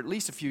for at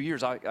least a few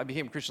years. I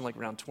became a Christian like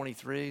around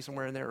 23,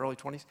 somewhere in there, early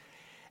 20s.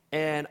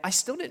 And I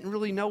still didn't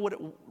really know what it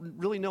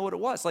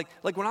was.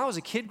 Like when I was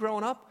a kid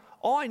growing up,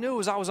 all I knew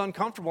was I was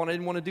uncomfortable and I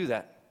didn't want to do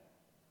that.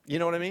 You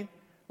know what I mean?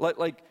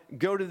 Like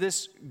go to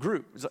this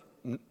group.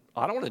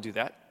 I don't want to do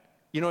that.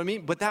 You know what I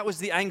mean? But that was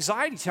the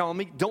anxiety telling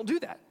me, don't do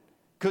that.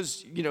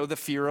 Because, you know, the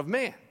fear of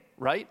man,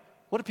 right?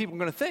 What are people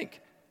going to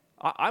think?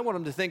 I want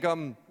them to think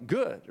I'm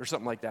good or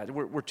something like that.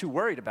 We're too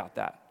worried about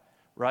that,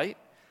 right?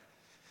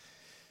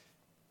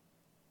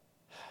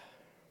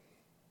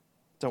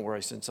 Don't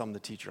worry, since I'm the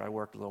teacher, I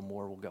worked a little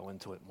more. We'll go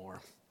into it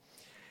more.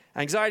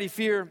 Anxiety,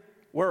 fear,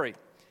 worry.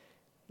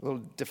 A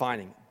little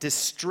defining.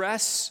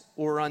 Distress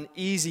or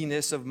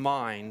uneasiness of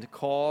mind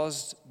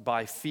caused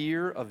by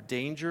fear of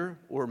danger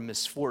or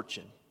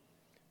misfortune.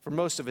 For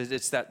most of it,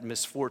 it's that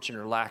misfortune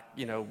or lack,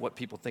 what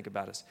people think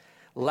about us.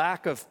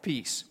 Lack of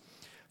peace.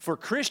 For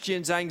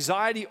Christians,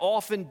 anxiety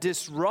often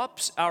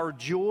disrupts our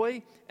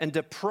joy and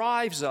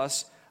deprives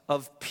us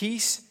of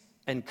peace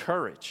and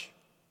courage.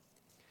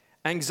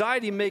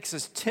 Anxiety makes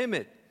us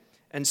timid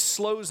and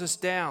slows us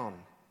down.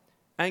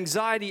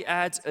 Anxiety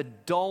adds a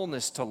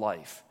dullness to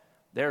life.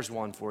 There's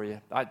one for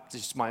you.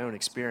 Just my own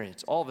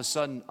experience. All of a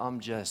sudden, I'm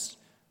just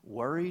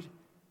worried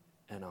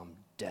and I'm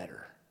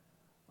deader.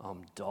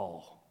 I'm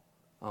dull.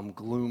 I'm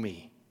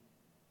gloomy.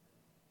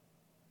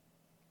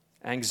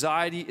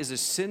 Anxiety is a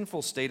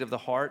sinful state of the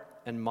heart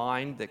and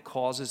mind that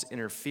causes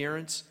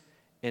interference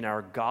in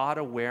our God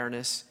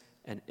awareness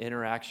and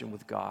interaction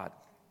with God.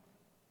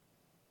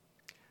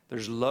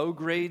 There's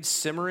low-grade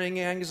simmering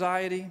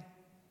anxiety.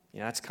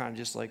 That's kind of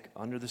just like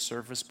under the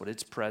surface, but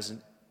it's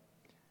present.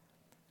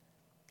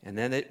 And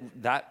then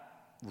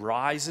that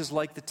rises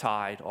like the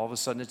tide. All of a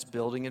sudden, it's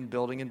building and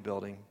building and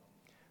building.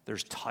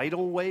 There's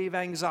tidal wave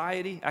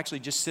anxiety. Actually,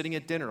 just sitting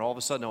at dinner, all of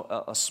a sudden,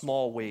 a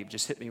small wave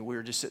just hit me. We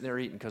were just sitting there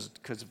eating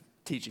because of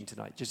teaching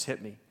tonight. Just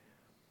hit me.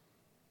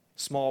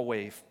 Small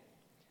wave.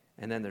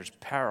 And then there's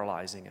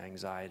paralyzing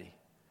anxiety.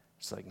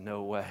 It's like,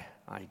 no way,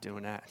 I ain't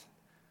doing that.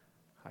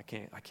 I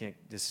can't,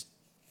 this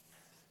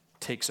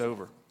takes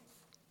over.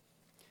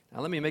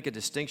 Now let me make a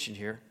distinction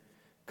here.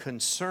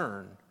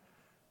 Concern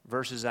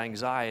versus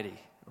anxiety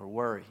or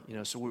worry.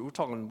 So we're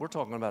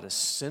talking about a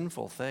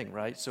sinful thing,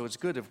 right? So it's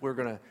good if we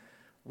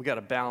got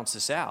to balance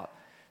this out.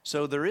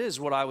 So there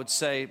is what I would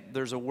say,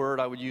 there's a word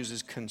I would use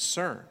is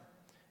concern.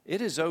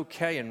 It is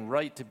okay and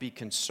right to be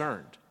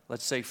concerned.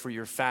 Let's say for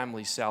your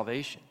family's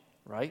salvation,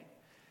 right?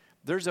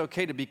 There's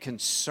okay to be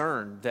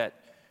concerned that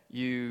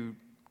you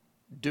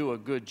do a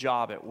good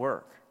job at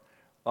work.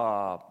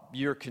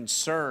 You're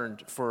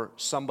concerned for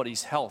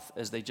somebody's health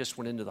as they just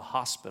went into the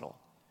hospital.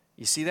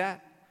 You see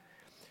that?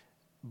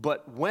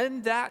 But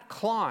when that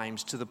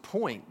climbs to the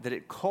point that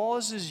it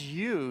causes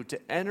you to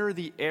enter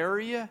the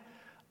area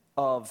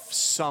of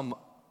some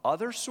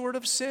other sort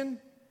of sin,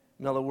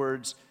 in other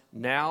words,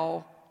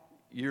 now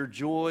your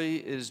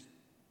joy is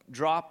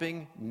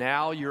dropping,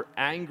 now you're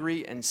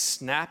angry and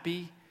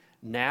snappy,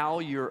 now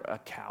you're a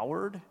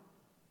coward,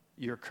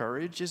 your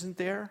courage isn't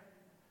there,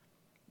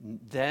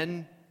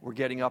 then we're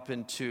getting up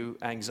into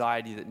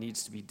anxiety that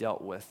needs to be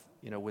dealt with,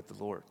 with the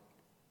Lord.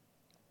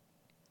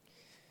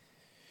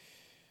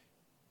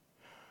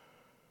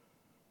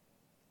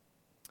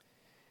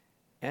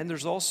 And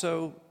there's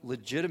also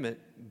legitimate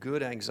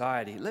good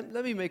anxiety. Let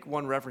me make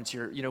one reference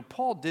here.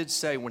 Paul did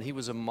say when he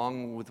was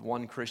with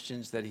one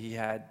Christians that he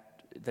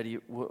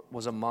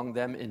was among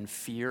them in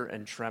fear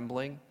and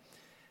trembling.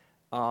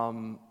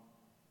 I'm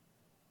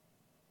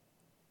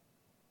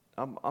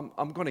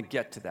going to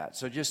get to that.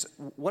 So just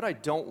what I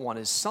don't want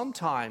is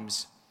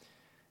sometimes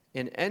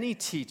in any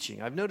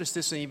teaching, I've noticed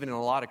this even in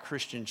a lot of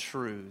Christian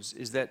truths,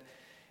 is that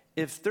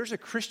if there's a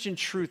Christian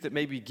truth that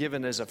may be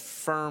given as a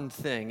firm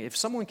thing, if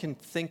someone can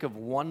think of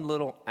one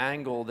little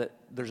angle that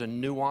there's a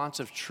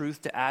nuance of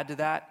truth to add to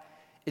that,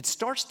 it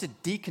starts to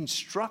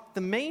deconstruct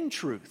the main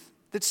truth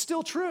that's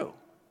still true.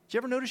 Do you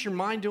ever notice your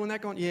mind doing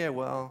that, going, yeah,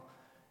 well,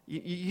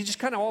 you just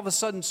kind of all of a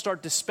sudden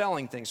start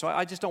dispelling things. So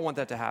I just don't want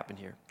that to happen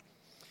here.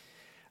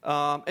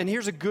 And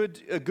here's a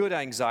good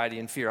anxiety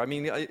and fear. I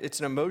mean, it's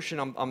an emotion.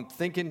 I'm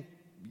thinking,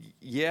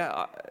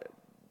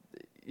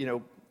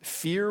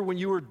 fear when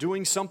you are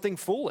doing something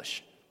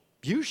foolish.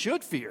 You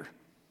should fear.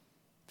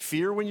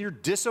 Fear when you're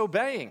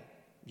disobeying.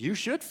 You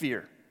should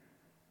fear.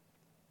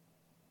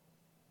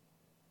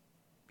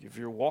 If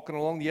you're walking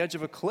along the edge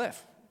of a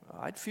cliff,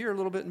 I'd fear a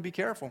little bit and be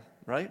careful,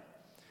 right?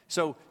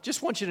 So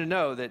just want you to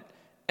know that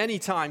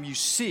anytime you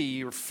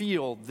see or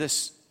feel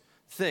this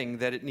thing,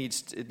 that it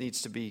needs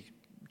to be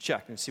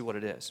checked and see what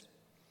it is.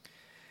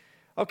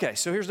 Okay,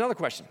 so here's another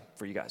question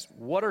for you guys.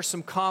 What are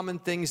some common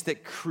things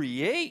that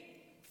create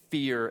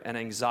fear and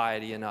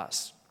anxiety in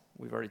us?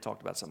 We've already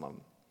talked about some of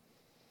them.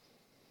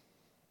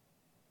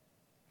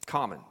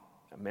 Common,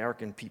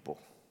 American people.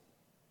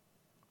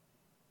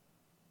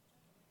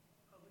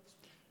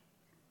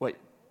 Wait.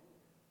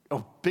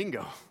 Oh,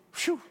 bingo.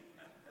 Whew.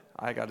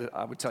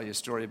 I would tell you a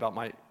story about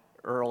my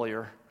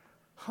earlier.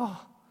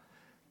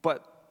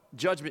 But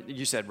judgment,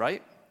 you said,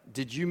 right?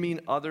 Did you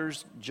mean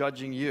others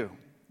judging you?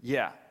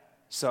 Yeah.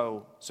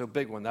 So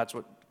big one. That's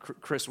what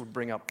Chris would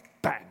bring up,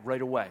 bang,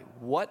 right away.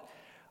 What?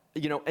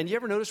 And you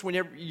ever notice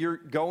whenever you're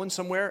going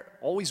somewhere,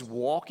 always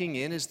walking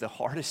in is the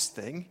hardest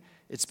thing?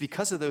 It's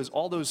because of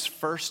all those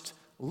first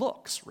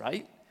looks,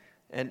 right?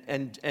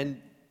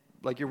 And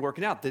like you're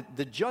working out,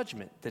 the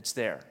judgment that's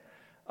there.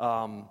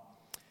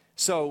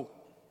 So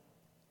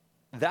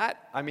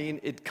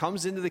It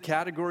comes into the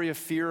category of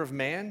fear of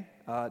man.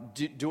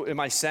 Am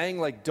I saying,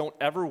 like, don't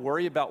ever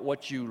worry about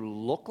what you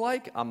look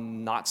like?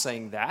 I'm not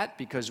saying that,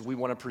 because we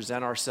want to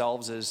present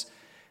ourselves as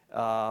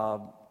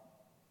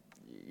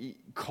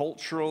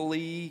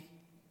culturally,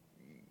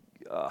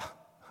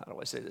 how do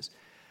I say this?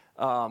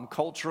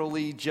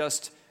 Culturally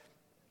just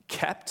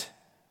kept,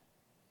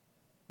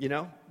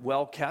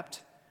 well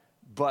kept.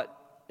 But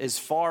as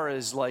far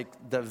as like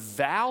the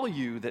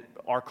value that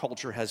our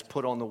culture has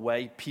put on the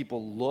way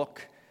people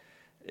look,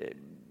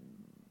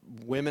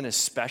 women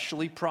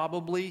especially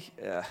probably,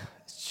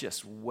 it's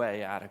just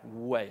way out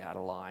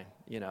of line,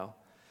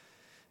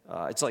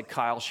 It's like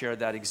Kyle shared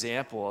that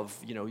example of,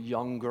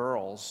 young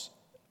girls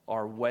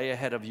are way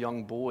ahead of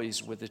young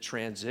boys with the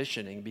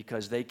transitioning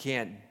because they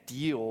can't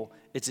deal.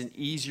 It's an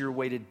easier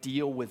way to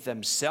deal with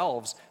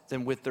themselves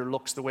than with their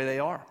looks the way they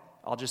are.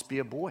 I'll just be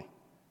a boy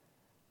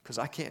because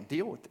I can't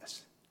deal with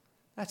this.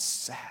 That's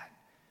sad.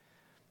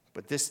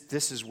 But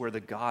this is where the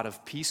God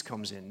of peace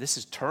comes in. This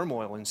is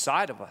turmoil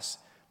inside of us.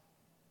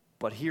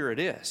 But here it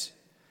is.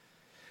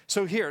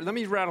 So here, let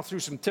me rattle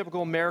through some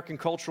typical American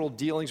cultural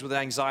dealings with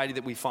anxiety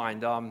that we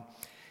find.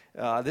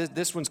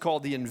 This one's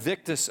called the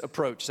Invictus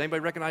approach. Does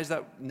anybody recognize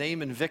that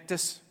name,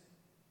 Invictus?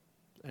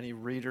 Any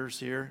readers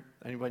here?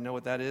 Anybody know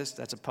what that is?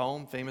 That's a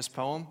poem, famous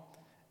poem.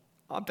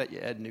 I bet you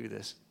Ed knew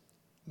this.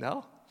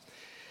 No?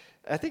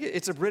 I think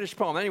it's a British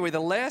poem. Anyway,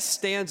 the last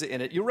stanza in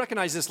it, you'll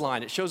recognize this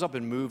line. It shows up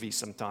in movies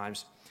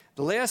sometimes.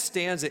 The last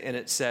stanza in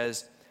it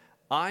says,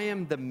 "I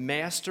am the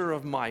master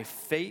of my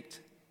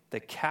fate, the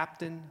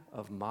captain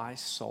of my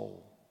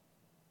soul."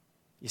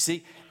 You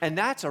see? And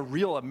that's a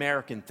real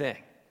American thing.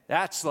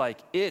 That's like,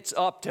 it's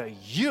up to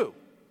you.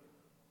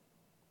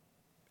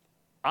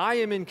 I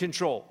am in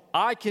control.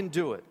 I can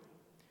do it.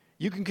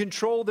 You can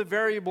control the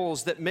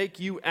variables that make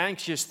you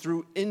anxious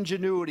through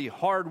ingenuity,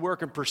 hard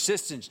work, and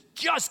persistence.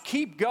 Just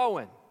keep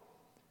going.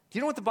 Do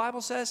you know what the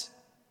Bible says?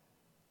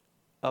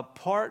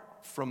 Apart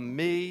from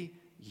me,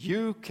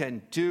 you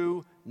can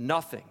do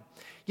nothing.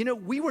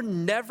 We were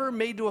never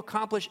made to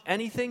accomplish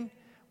anything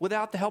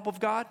without the help of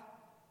God.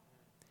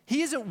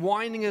 He isn't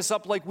winding us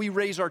up like we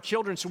raise our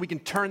children so we can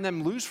turn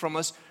them loose from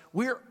us.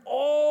 We're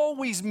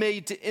always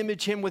made to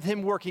image Him with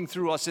Him working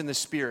through us in the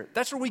Spirit.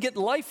 That's where we get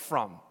life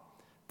from.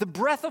 The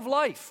breath of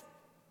life.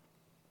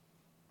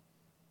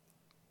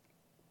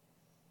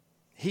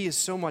 He is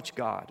so much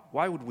God.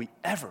 Why would we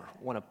ever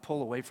want to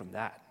pull away from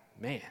that?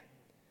 Man.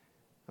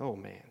 Oh,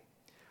 man.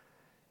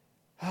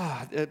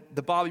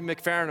 The Bobby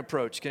McFerrin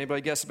approach. Can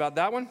anybody guess about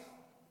that one?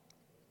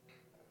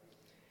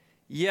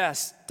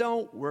 Yes,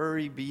 don't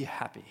worry, be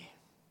happy.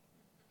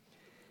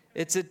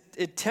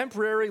 It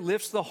temporarily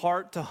lifts the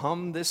heart to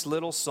hum this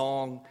little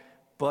song,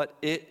 but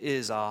it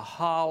is a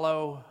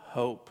hollow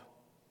hope.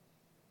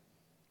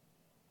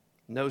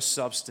 No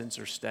substance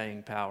or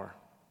staying power.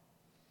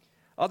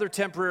 Other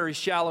temporary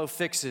shallow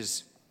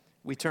fixes,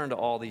 we turn to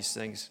all these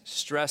things.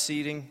 Stress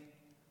eating,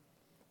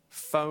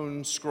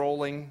 phone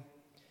scrolling,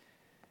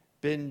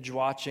 binge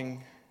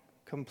watching,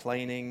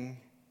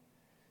 complaining,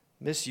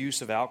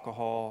 misuse of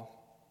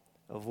alcohol,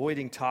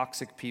 avoiding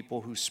toxic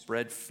people who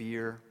spread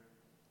fear,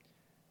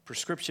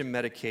 prescription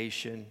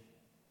medication.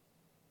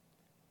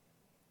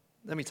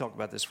 Let me talk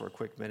about this for a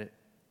quick minute.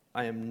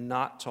 I am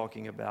not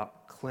talking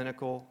about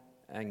clinical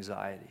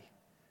anxiety,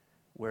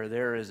 where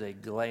there is a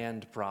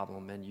gland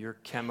problem and your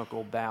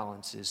chemical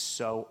balance is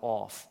so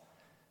off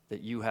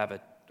that you have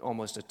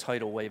almost a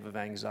tidal wave of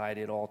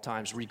anxiety at all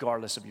times,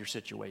 regardless of your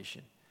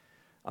situation.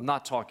 I'm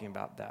not talking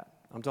about that.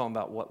 I'm talking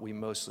about what we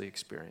mostly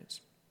experience.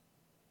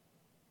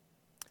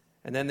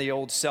 And then the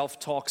old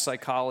self-talk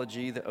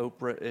psychology, the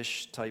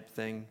Oprah-ish type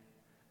thing,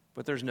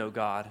 but there's no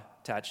God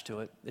attached to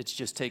it. It's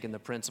just taking the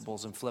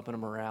principles and flipping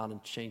them around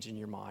and changing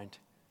your mind,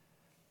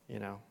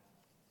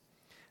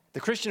 The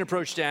Christian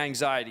approach to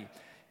anxiety.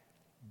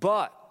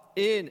 But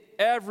in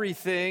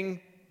everything,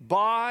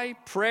 by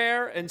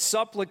prayer and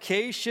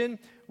supplication,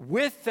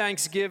 with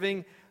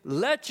thanksgiving,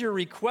 let your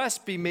requests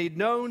be made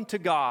known to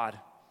God.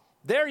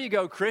 There you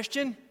go,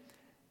 Christian.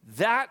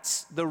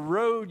 That's the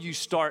road you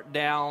start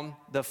down,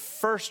 the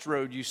first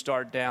road you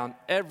start down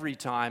every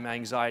time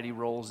anxiety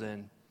rolls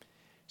in.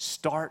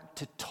 Start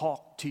to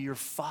talk to your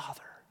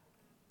Father.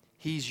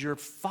 He's your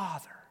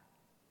Father.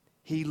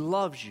 He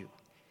loves you.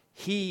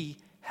 He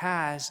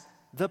has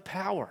the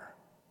power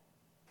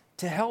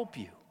to help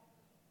you.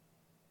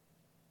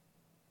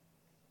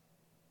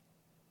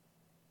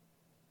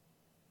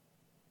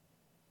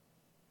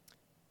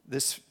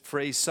 This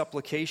phrase,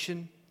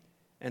 supplication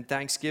and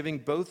thanksgiving,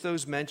 both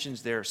those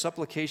mentions there.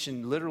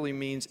 Supplication literally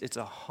means it's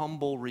a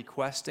humble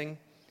requesting.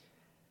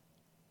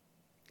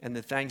 And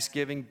the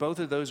thanksgiving, both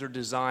of those are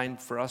designed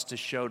for us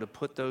to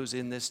put those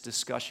in this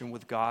discussion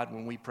with God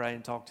when we pray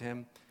and talk to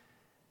Him.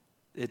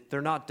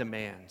 They're not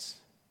demands.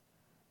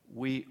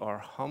 We are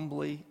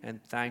humbly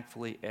and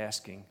thankfully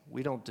asking.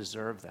 We don't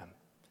deserve them,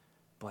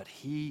 but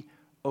He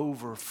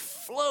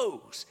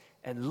overflows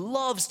and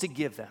loves to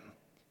give them.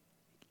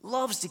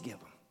 Loves to give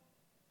them.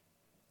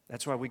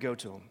 That's why we go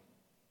to Him.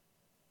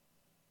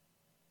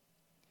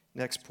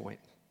 Next point.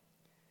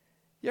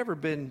 You ever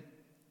been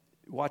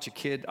watch a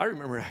kid. I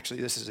remember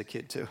actually this as a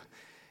kid too.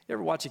 You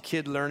ever watch a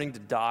kid learning to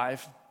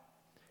dive?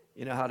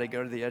 You know how they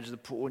go to the edge of the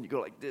pool and you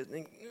go like this,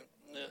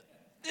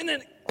 and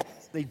then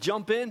they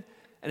jump in,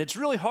 and it's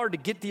really hard to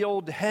get the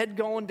old head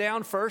going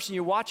down first, and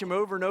you watch them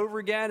over and over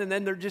again, and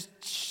then they're just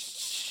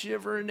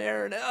shivering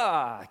there, and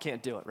I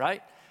can't do it,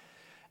 right?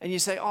 And you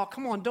say, oh,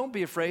 come on, don't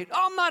be afraid.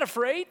 Oh, I'm not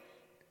afraid,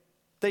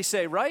 they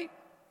say, right?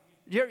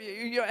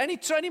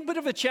 Any bit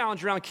of a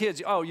challenge around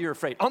kids, oh, you're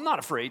afraid. I'm not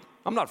afraid.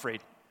 I'm not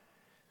afraid.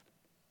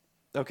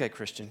 Okay,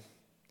 Christian,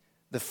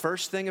 the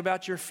first thing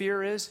about your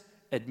fear is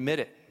admit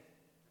it.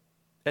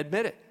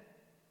 Admit it.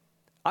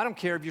 I don't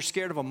care if you're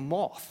scared of a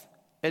moth.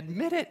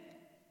 Admit it.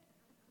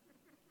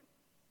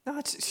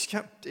 No,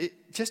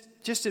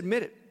 just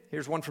admit it.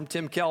 Here's one from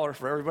Tim Keller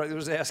for everybody that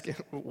was asking,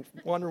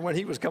 wondering when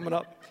he was coming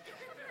up.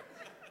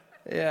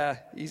 Yeah,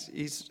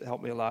 he's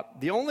helped me a lot.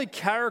 The only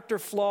character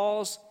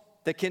flaws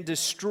that can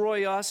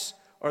destroy us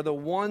are the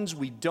ones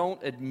we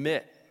don't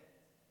admit.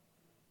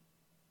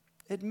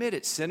 Admit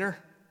it, sinner.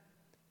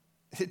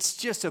 It's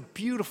just a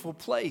beautiful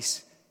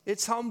place.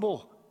 It's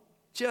humble.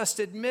 Just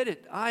admit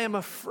it. I am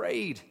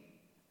afraid.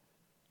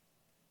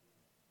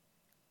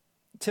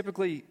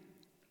 Typically,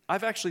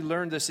 I've actually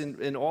learned this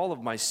in all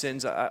of my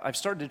sins. I've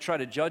started to try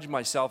to judge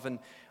myself, and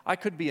I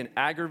could be an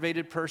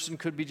aggravated person,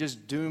 could be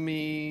just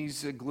gloomy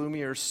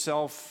or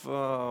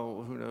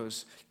who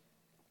knows,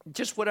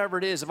 just whatever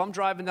it is. If I'm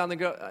driving down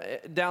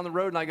the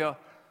road and I go,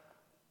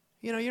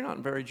 you're not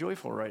very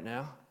joyful right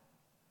now,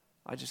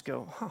 I just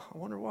go, I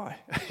wonder why.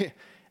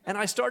 And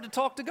I start to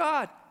talk to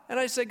God, and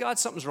I say, God,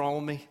 something's wrong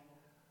with me.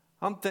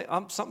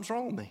 Something's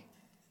wrong with me.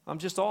 I'm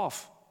just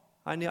off.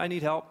 I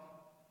need help.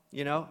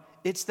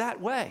 It's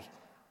that way.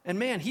 And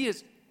man,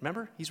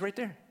 remember, he's right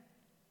there.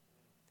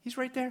 He's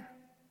right there.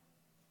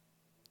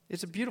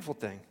 It's a beautiful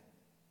thing.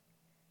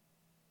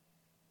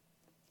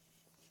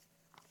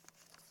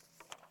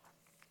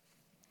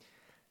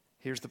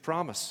 Here's the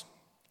promise.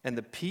 And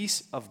the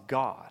peace of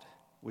God,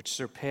 which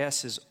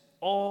surpasses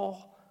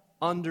all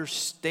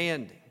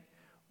understanding,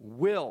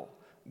 will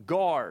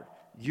guard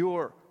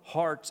your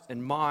hearts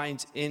and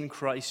minds in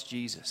Christ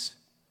Jesus.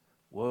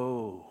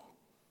 Whoa.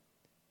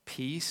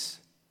 Peace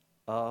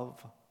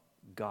of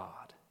God.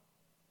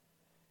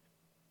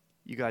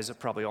 You guys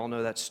probably all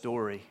know that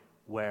story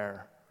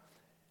where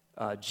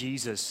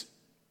Jesus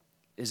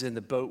is in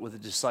the boat with the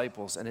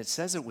disciples, and it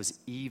says it was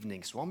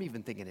evening, so I'm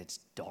even thinking it's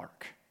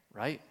dark,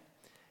 right?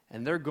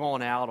 And they're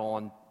going out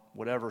on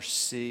whatever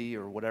sea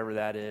or whatever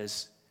that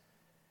is,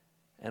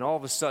 and all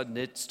of a sudden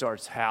it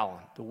starts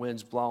howling. The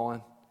wind's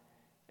blowing,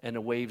 and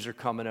the waves are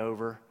coming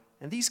over,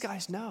 and these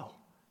guys know.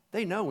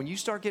 They know when you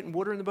start getting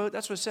water in the boat,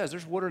 that's what it says,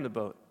 there's water in the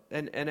boat.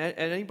 And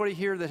anybody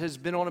here that has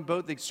been on a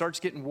boat that starts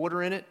getting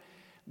water in it,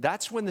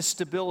 that's when the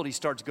stability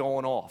starts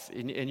going off.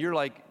 And you're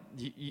like,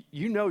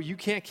 you know you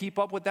can't keep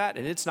up with that,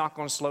 and it's not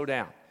going to slow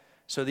down.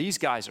 So these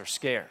guys are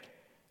scared.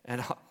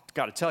 And I've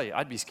got to tell you,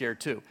 I'd be scared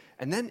too.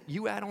 And then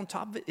you add on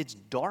top of it, it's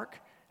dark.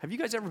 Have you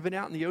guys ever been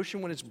out in the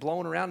ocean when it's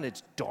blowing around and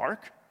it's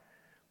dark?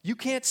 You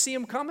can't see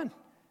them coming.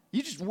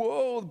 You just, the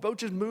boat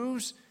just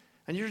moves,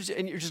 and you're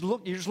just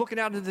looking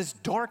out into this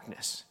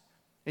darkness.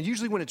 And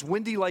usually when it's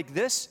windy like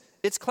this,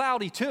 it's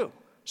cloudy too.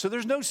 So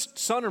there's no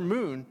sun or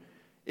moon.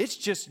 It's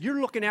just,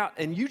 you're looking out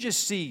and you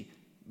just see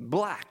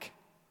black.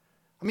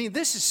 I mean,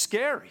 this is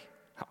scary.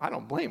 I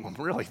don't blame them,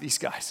 really, these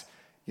guys,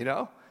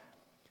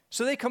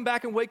 So they come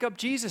back and wake up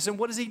Jesus, and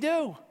what does he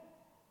do?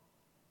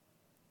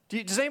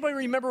 Does anybody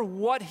remember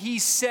what he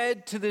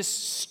said to this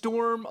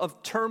storm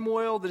of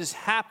turmoil that is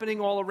happening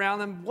all around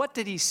them? What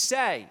did he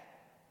say?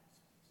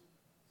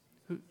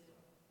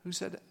 Who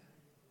said that?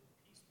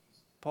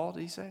 Paul,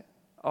 did he say it?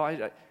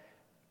 Oh,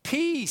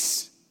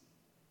 peace,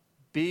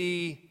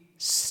 be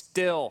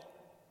still.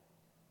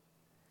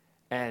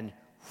 And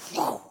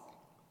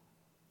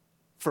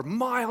for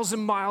miles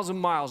and miles and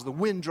miles, the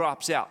wind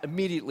drops out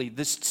immediately.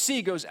 The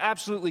sea goes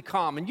absolutely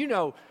calm. And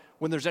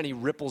when there's any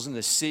ripples in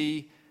the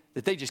sea,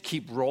 that they just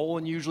keep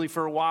rolling usually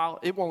for a while.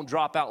 It won't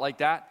drop out like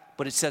that,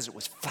 but it says it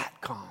was flat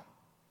calm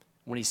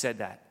when he said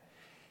that.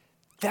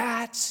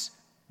 That's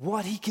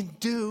what he can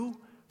do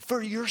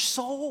for your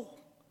soul.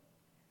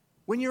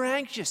 When you're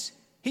anxious,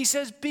 he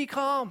says, be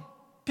calm,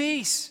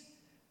 peace.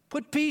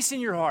 Put peace in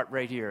your heart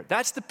right here.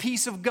 That's the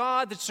peace of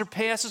God that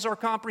surpasses our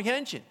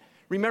comprehension.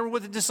 Remember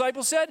what the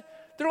disciples said?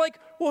 They're like,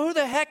 well, who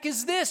the heck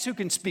is this who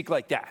can speak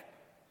like that?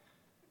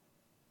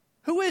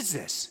 Who is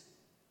this?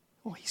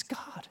 Oh, he's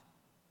God.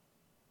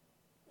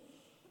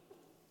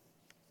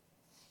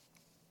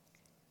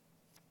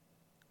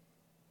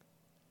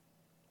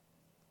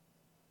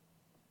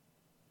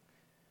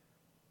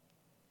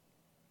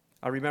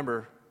 I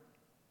remember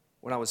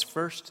when I was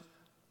first...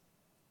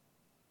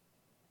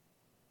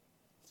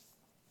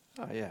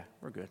 Oh, yeah,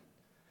 we're good.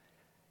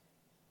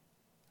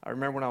 I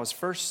remember when I was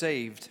first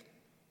saved,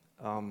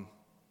 I don't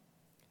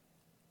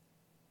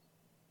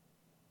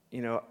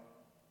know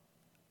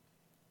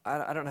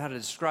how to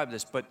describe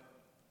this, but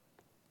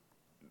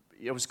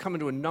I was coming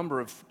to a number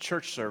of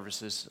church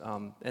services,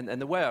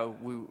 and the way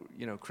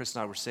Chris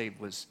and I were saved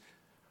was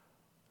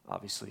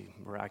obviously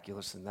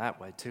miraculous in that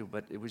way too,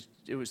 but it was,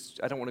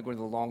 I don't want to go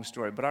into the long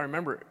story, but I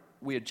remember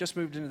we had just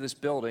moved into this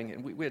building,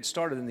 and we had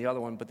started in the other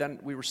one, but then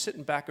we were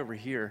sitting back over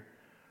here,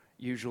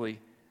 usually,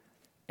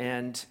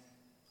 and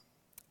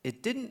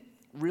it didn't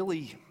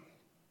really,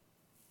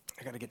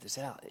 I got to get this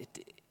out,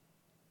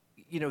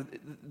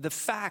 the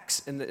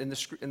facts and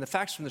the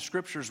facts from the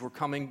scriptures were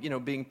coming,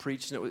 being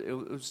preached, and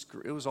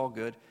it was all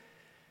good.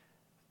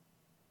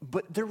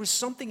 But there was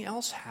something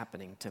else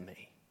happening to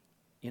me,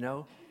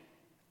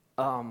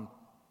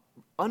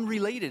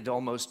 unrelated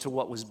almost to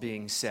what was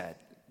being said.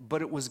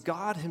 But it was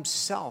God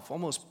himself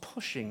almost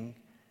pushing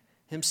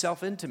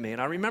himself into me.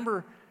 And I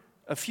remember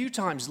a few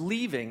times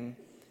leaving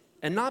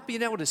and not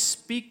being able to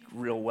speak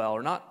real well,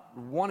 or not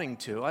wanting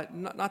to.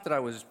 Not that I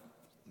was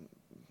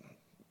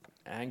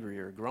angry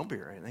or grumpy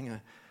or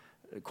anything,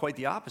 quite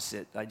the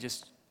opposite.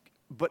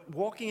 But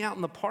walking out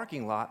in the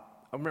parking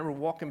lot, I remember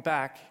walking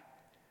back,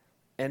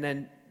 and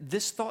then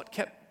this thought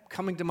kept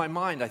coming to my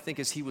mind, I think,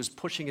 as he was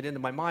pushing it into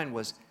my mind,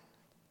 was,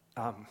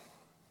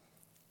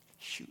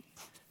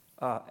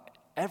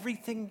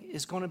 everything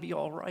is going to be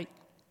all right.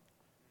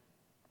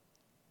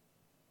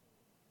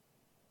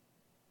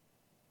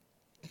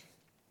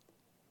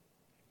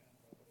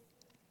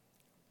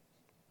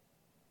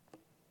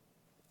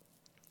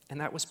 And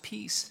that was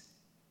peace.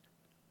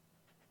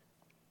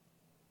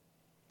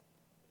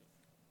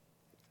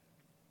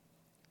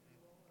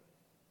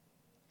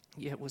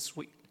 Yeah, it was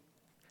sweet.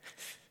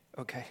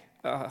 Okay.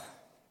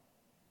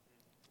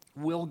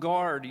 Will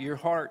guard your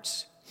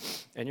hearts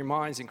and your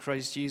minds in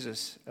Christ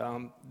Jesus.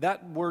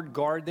 That word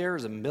guard there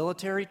is a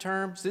military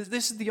term.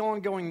 This is the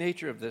ongoing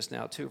nature of this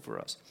now, too, for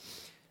us.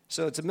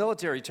 So it's a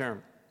military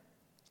term.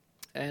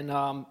 And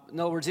in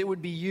other words, it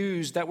would be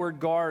used, that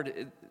word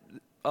guard,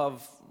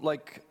 of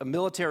like a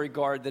military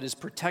guard that is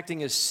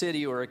protecting a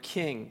city or a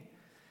king.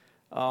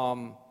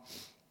 And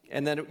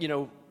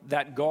then,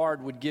 that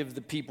guard would give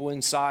the people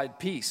inside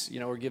peace,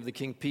 or give the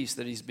king peace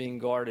that he's being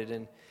guarded.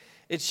 And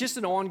it's just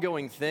an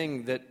ongoing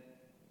thing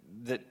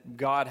that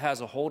God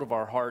has a hold of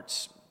our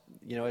hearts,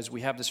 as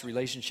we have this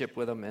relationship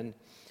with him. And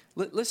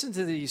listen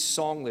to these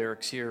song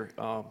lyrics here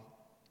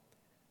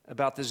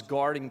about this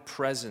guarding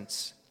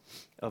presence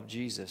of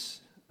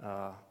Jesus.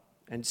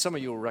 And some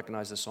of you will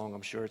recognize the song,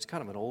 I'm sure. It's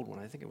kind of an old one.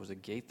 I think it was a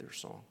Gaither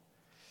song.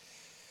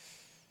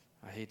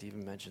 I hate to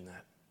even mention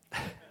that.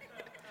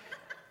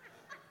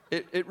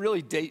 It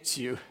really dates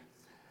you.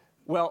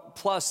 Well,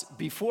 plus,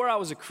 before I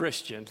was a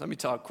Christian, let me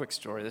tell a quick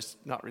story. This is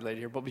not related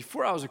here, but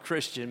before I was a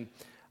Christian,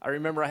 I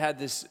remember I had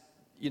this,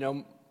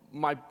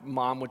 my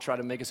mom would try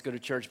to make us go to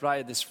church, but I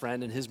had this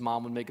friend, and his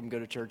mom would make him go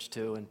to church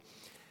too.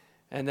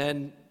 And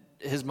then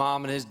his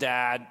mom and his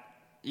dad,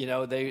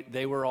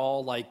 they were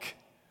all like,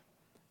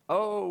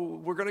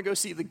 oh, we're going to go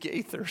see the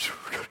Gaithers.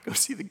 We're going to go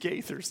see the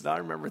Gaithers. And I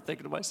remember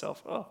thinking to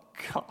myself, oh,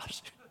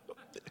 gosh,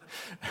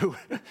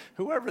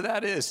 whoever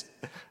that is.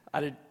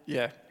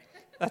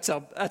 That's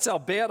how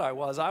bad I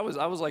was. I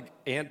was like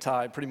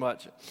anti, pretty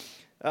much.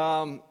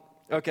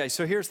 Okay,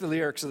 so here's the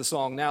lyrics of the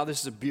song. Now,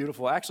 this is a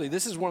beautiful, actually,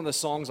 this is one of the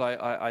songs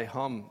I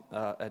hum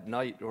at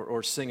night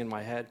or sing in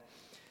my head.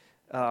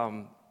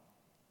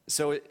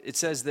 So it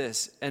says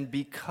this,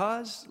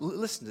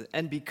 listen to it,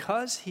 and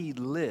because he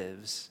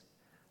lives,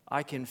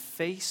 I can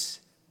face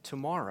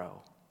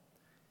tomorrow.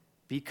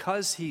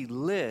 Because he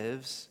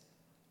lives,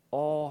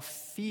 all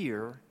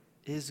fear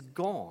is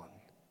gone.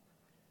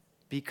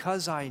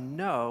 Because I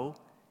know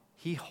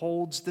he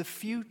holds the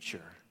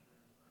future.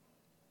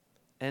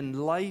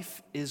 And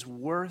life is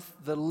worth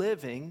the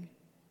living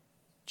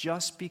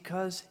just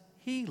because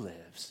he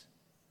lives.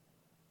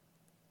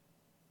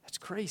 That's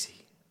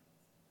crazy.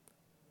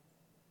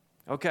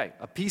 Okay,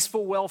 a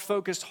peaceful,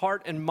 well-focused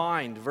heart and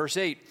mind. Verse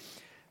 8.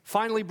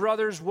 Finally,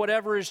 brothers,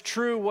 whatever is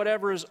true,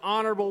 whatever is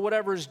honorable,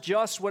 whatever is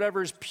just,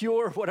 whatever is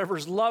pure, whatever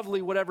is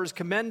lovely, whatever is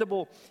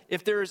commendable,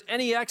 if there is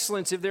any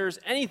excellence, if there is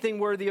anything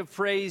worthy of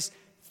praise,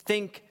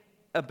 think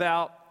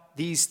about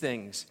these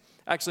things.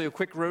 Actually, a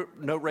quick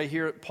note right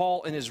here.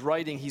 Paul, in his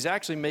writing, he's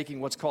actually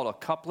making what's called a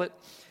couplet,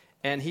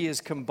 and he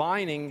is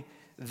combining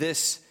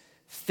this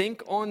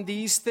think on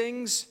these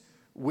things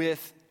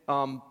with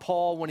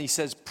Paul when he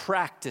says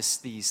practice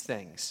these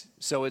things.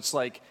 So it's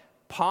like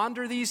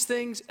ponder these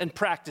things and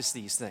practice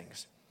these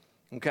things.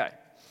 Okay.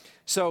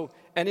 So,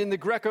 and in the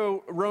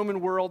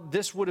Greco-Roman world,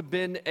 this would have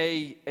been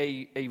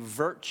a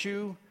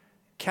virtue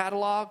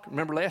catalog.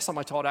 Remember last time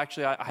I taught,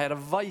 actually, I had a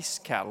vice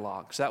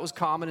catalog. So that was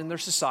common in their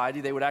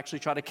society. They would actually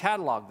try to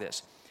catalog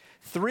this.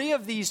 3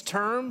 of these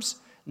terms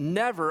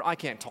never, I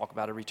can't talk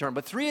about every term,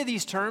 but 3 of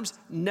these terms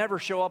never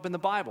show up in the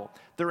Bible.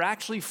 They're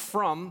actually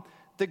from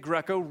the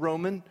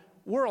Greco-Roman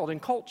world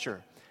and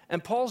culture.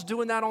 And Paul's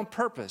doing that on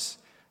purpose,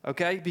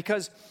 okay?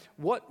 Because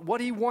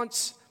what he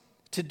wants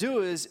to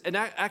do is, and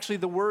actually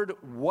the word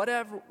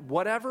whatever,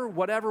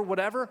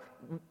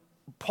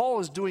 Paul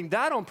is doing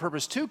that on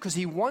purpose too, because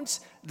he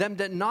wants them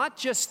to not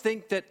just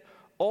think that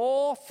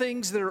all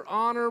things that are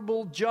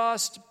honorable,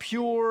 just,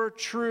 pure,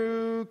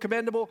 true,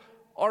 commendable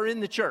are in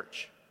the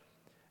church.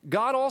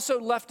 God also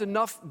left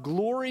enough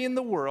glory in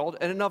the world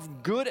and enough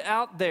good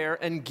out there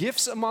and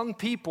gifts among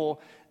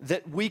people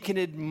that we can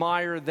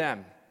admire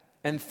them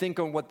and think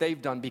on what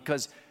they've done,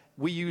 because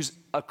we use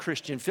a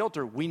Christian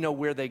filter. We know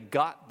where they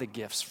got the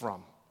gifts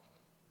from.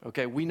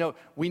 Okay, we know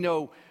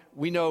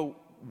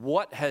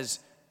what has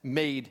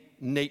made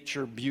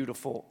nature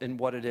beautiful in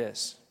what it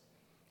is.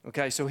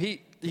 Okay, so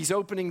he's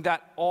opening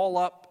that all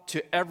up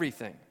to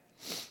everything.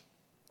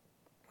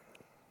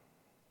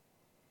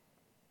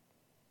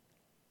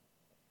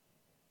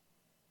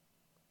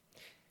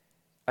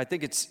 I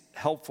think it's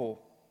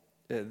helpful,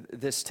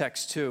 this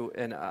text too,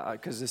 and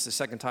because this is the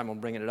second time I'm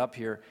bringing it up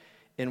here,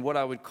 in what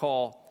I would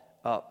call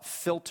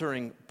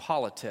filtering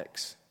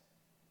politics.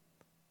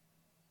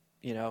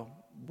 You know,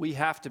 we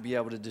have to be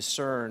able to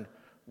discern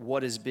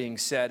what is being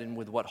said and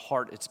with what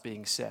heart it's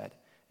being said,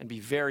 and be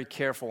very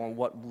careful on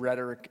what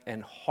rhetoric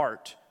and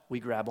heart we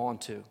grab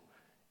onto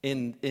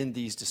in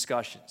these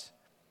discussions.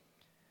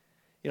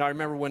 You know, I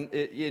remember when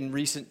in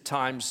recent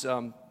times,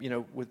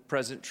 with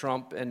President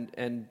Trump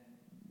and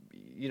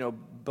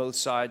both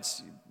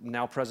sides,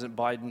 now President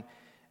Biden,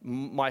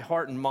 my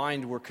heart and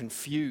mind were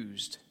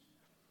confused.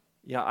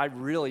 I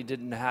really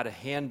didn't know how to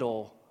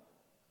handle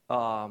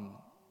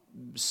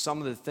some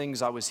of the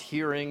things I was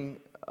hearing.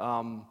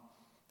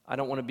 I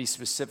don't want to be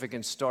specific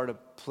and start a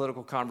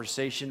political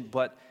conversation,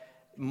 but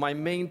my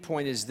main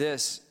point is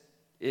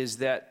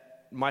that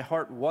my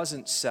heart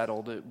wasn't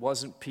settled. It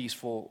wasn't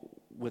peaceful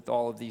with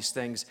all of these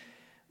things,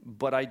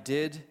 but I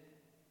did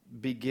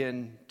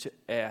begin to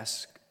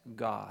ask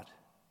God.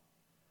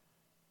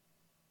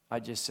 I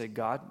just said,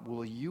 God,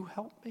 will you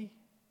help me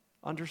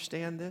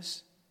understand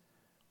this?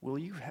 Will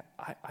you?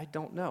 I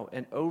don't know.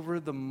 And over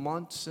the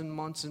months and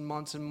months and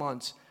months and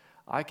months,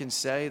 I can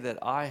say that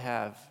I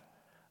have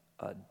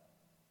a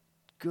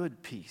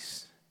good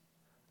peace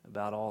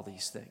about all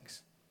these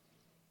things.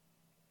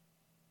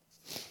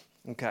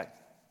 Okay.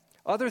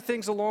 Other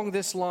things along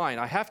this line,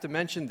 I have to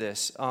mention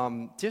this,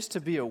 just to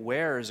be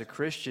aware as a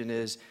Christian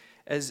is,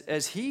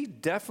 as he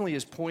definitely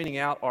is pointing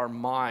out our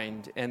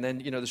mind, and then,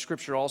 the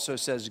scripture also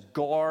says,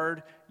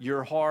 guard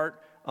your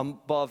heart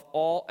above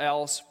all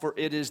else, for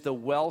it is the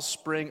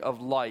wellspring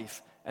of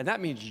life. And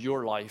that means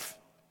your life.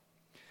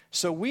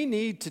 So we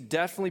need to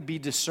definitely be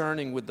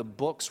discerning with the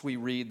books we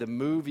read, the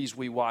movies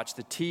we watch,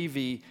 the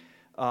TV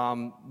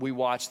we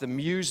watch, the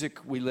music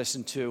we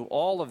listen to,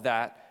 all of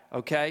that,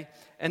 okay?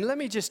 And let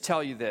me just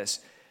tell you this.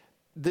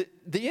 The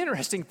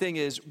interesting thing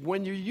is,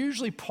 when you're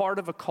usually part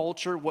of a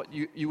culture, what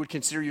you would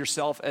consider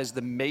yourself as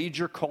the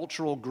major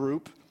cultural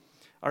group.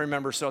 I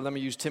remember, so let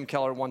me use Tim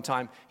Keller one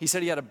time. He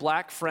said he had a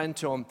black friend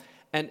to him,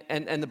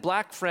 and the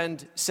black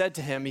friend said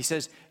to him, he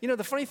says,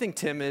 the funny thing,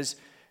 Tim, is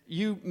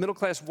you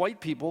middle-class white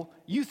people,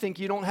 you think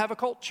you don't have a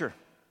culture.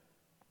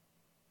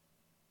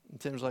 And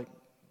Tim's like,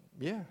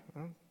 yeah,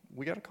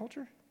 we got a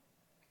culture?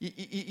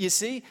 You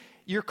see,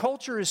 your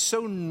culture is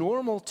so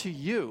normal to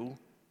you,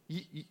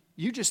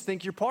 you just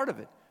think you're part of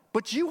it.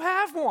 But you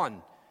have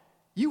one.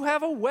 You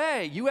have a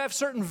way. You have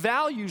certain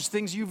values,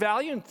 things you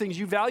value and things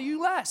you value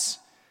less.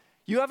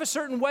 You have a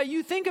certain way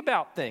you think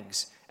about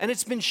things. And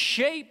it's been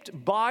shaped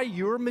by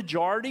your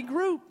majority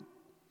group.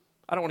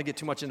 I don't want to get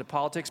too much into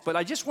politics, but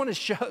I just wanted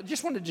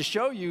to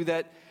show you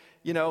that,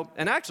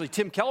 and actually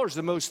Tim Keller's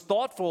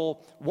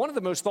one of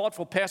the most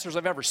thoughtful pastors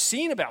I've ever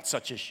seen about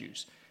such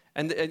issues.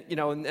 And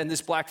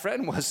this black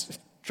friend was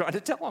trying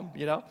to tell him,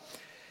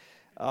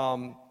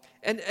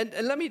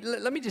 And let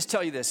me just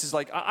tell you this. Is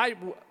like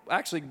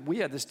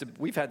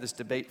we've had this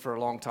debate for a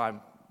long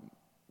time.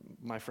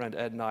 My friend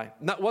Ed and I.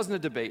 It wasn't a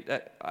debate,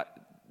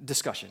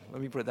 discussion.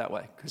 Let me put it that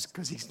way,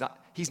 because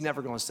he's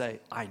never going to say,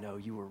 "I know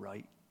you were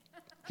right."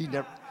 He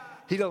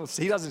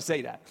doesn't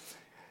say that.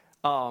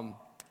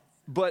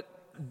 But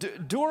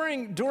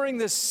during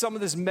some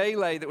of this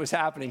melee that was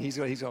happening, he's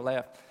going to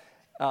laugh.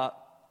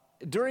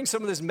 During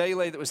some of this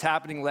melee that was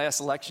happening last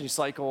election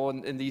cycle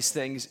and these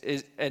things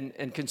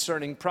and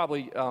concerning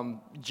probably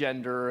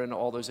gender and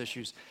all those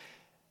issues,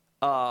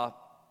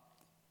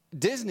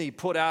 Disney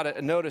put out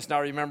a notice. Now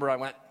I remember I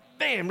went,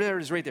 bam, there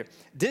it is right there.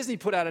 Disney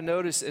put out a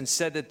notice and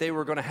said that they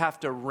were going to have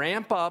to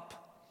ramp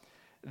up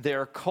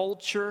their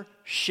culture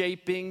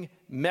shaping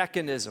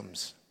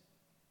mechanisms.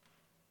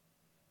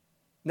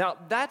 Now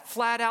that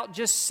flat out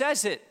just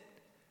says it.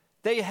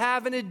 They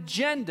have an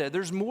agenda.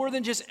 There's more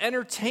than just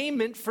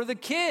entertainment for the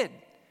kid.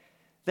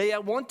 They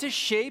want to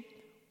shape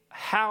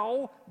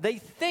how they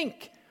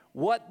think,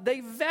 what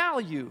they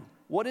value,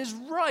 what is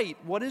right,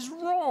 what is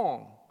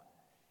wrong,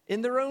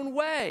 in their own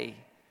way.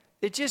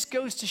 It just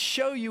goes to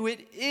show you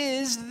it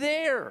is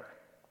there.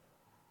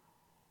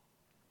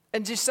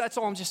 And that's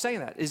all I'm just saying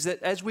that, is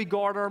that as we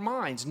guard our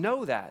minds,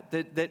 know that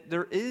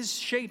there is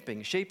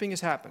shaping. Shaping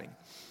is happening.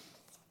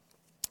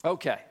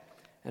 Okay.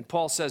 And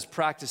Paul says,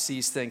 practice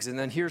these things. And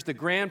then here's the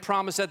grand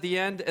promise at the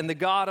end, and the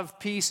God of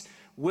peace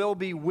will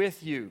be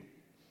with you.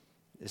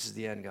 This is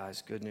the end,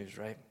 guys. Good news,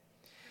 right?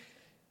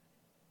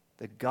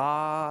 The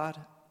God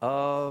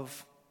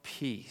of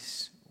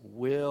peace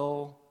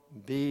will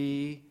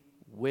be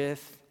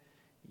with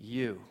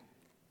you.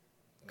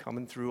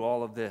 coming through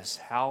all of this,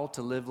 how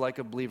to live like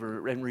a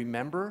believer. And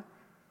remember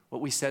what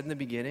we said in the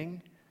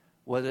beginning,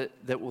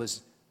 that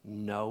was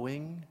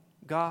knowing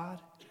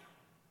God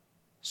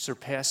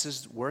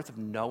surpasses worth of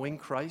knowing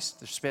Christ.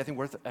 The surpassing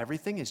worth of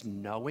everything is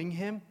knowing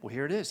him. Well,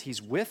 here it is.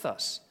 He's with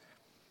us.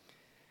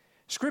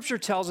 Scripture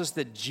tells us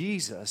that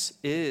Jesus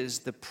is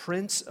the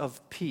Prince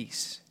of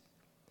Peace.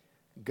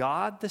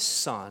 God the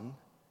Son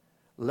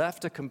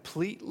left a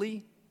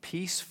completely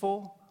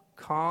peaceful,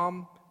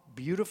 calm,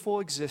 beautiful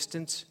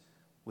existence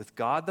with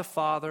God the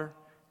Father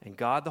and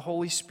God the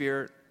Holy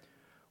Spirit,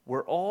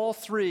 where all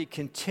three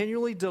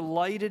continually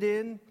delighted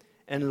in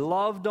and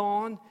loved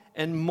on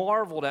and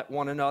marveled at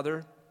one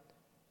another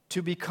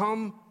to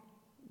become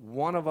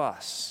one of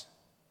us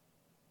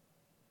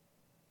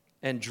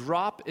and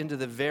drop into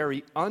the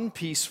very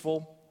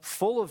unpeaceful,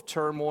 full of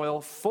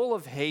turmoil, full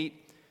of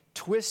hate,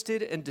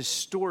 twisted and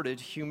distorted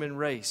human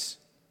race.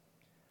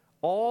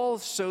 All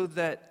so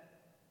that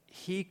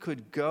he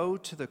could go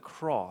to the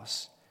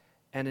cross,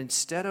 and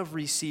instead of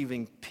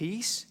receiving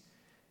peace,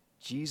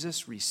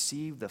 Jesus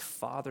received the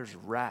Father's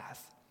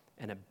wrath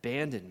and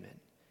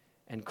abandonment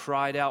and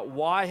cried out,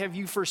 "Why have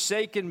you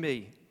forsaken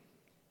me?"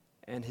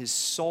 And his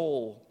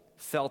soul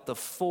felt the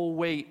full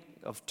weight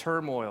of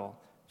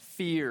turmoil,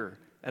 fear,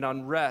 and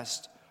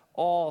unrest,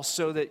 all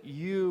so that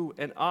you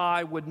and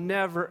I would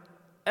never,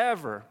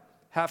 ever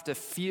have to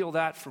feel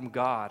that from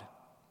God.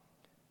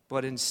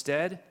 But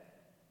instead,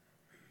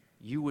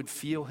 you would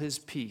feel his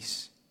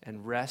peace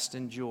and rest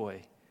and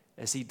joy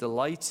as he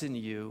delights in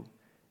you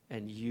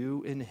and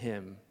you in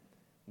him,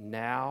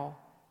 now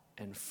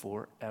and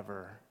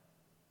forever.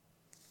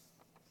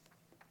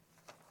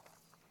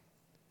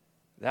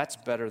 That's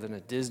better than a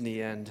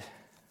Disney end.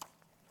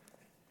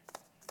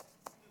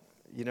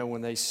 You know,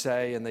 when they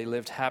say, "And they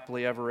lived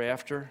happily ever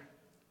after,"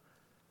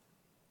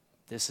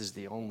 this is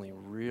the only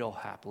real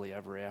happily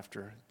ever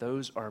after.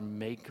 Those are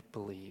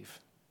make-believe,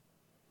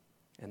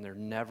 and they're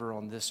never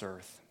on this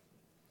earth.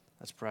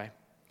 Let's pray.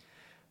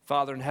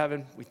 Father in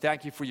heaven, we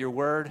thank you for your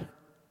word.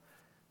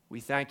 We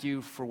thank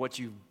you for what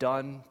you've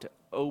done to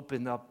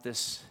open up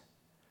this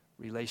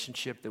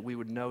relationship, that we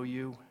would know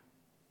you.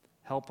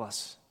 Help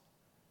us.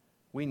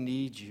 We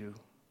need you.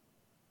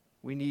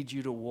 We need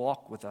you to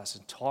walk with us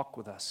and talk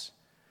with us.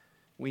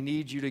 We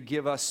need you to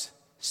give us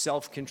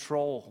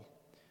self-control.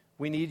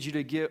 We need you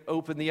to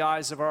open the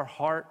eyes of our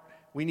heart.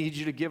 We need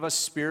you to give us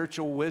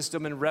spiritual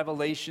wisdom and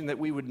revelation, that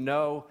we would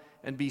know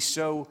and be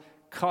so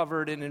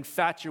covered and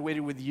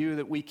infatuated with you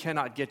that we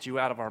cannot get you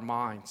out of our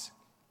minds.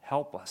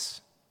 Help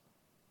us.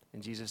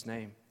 In Jesus'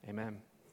 name, amen.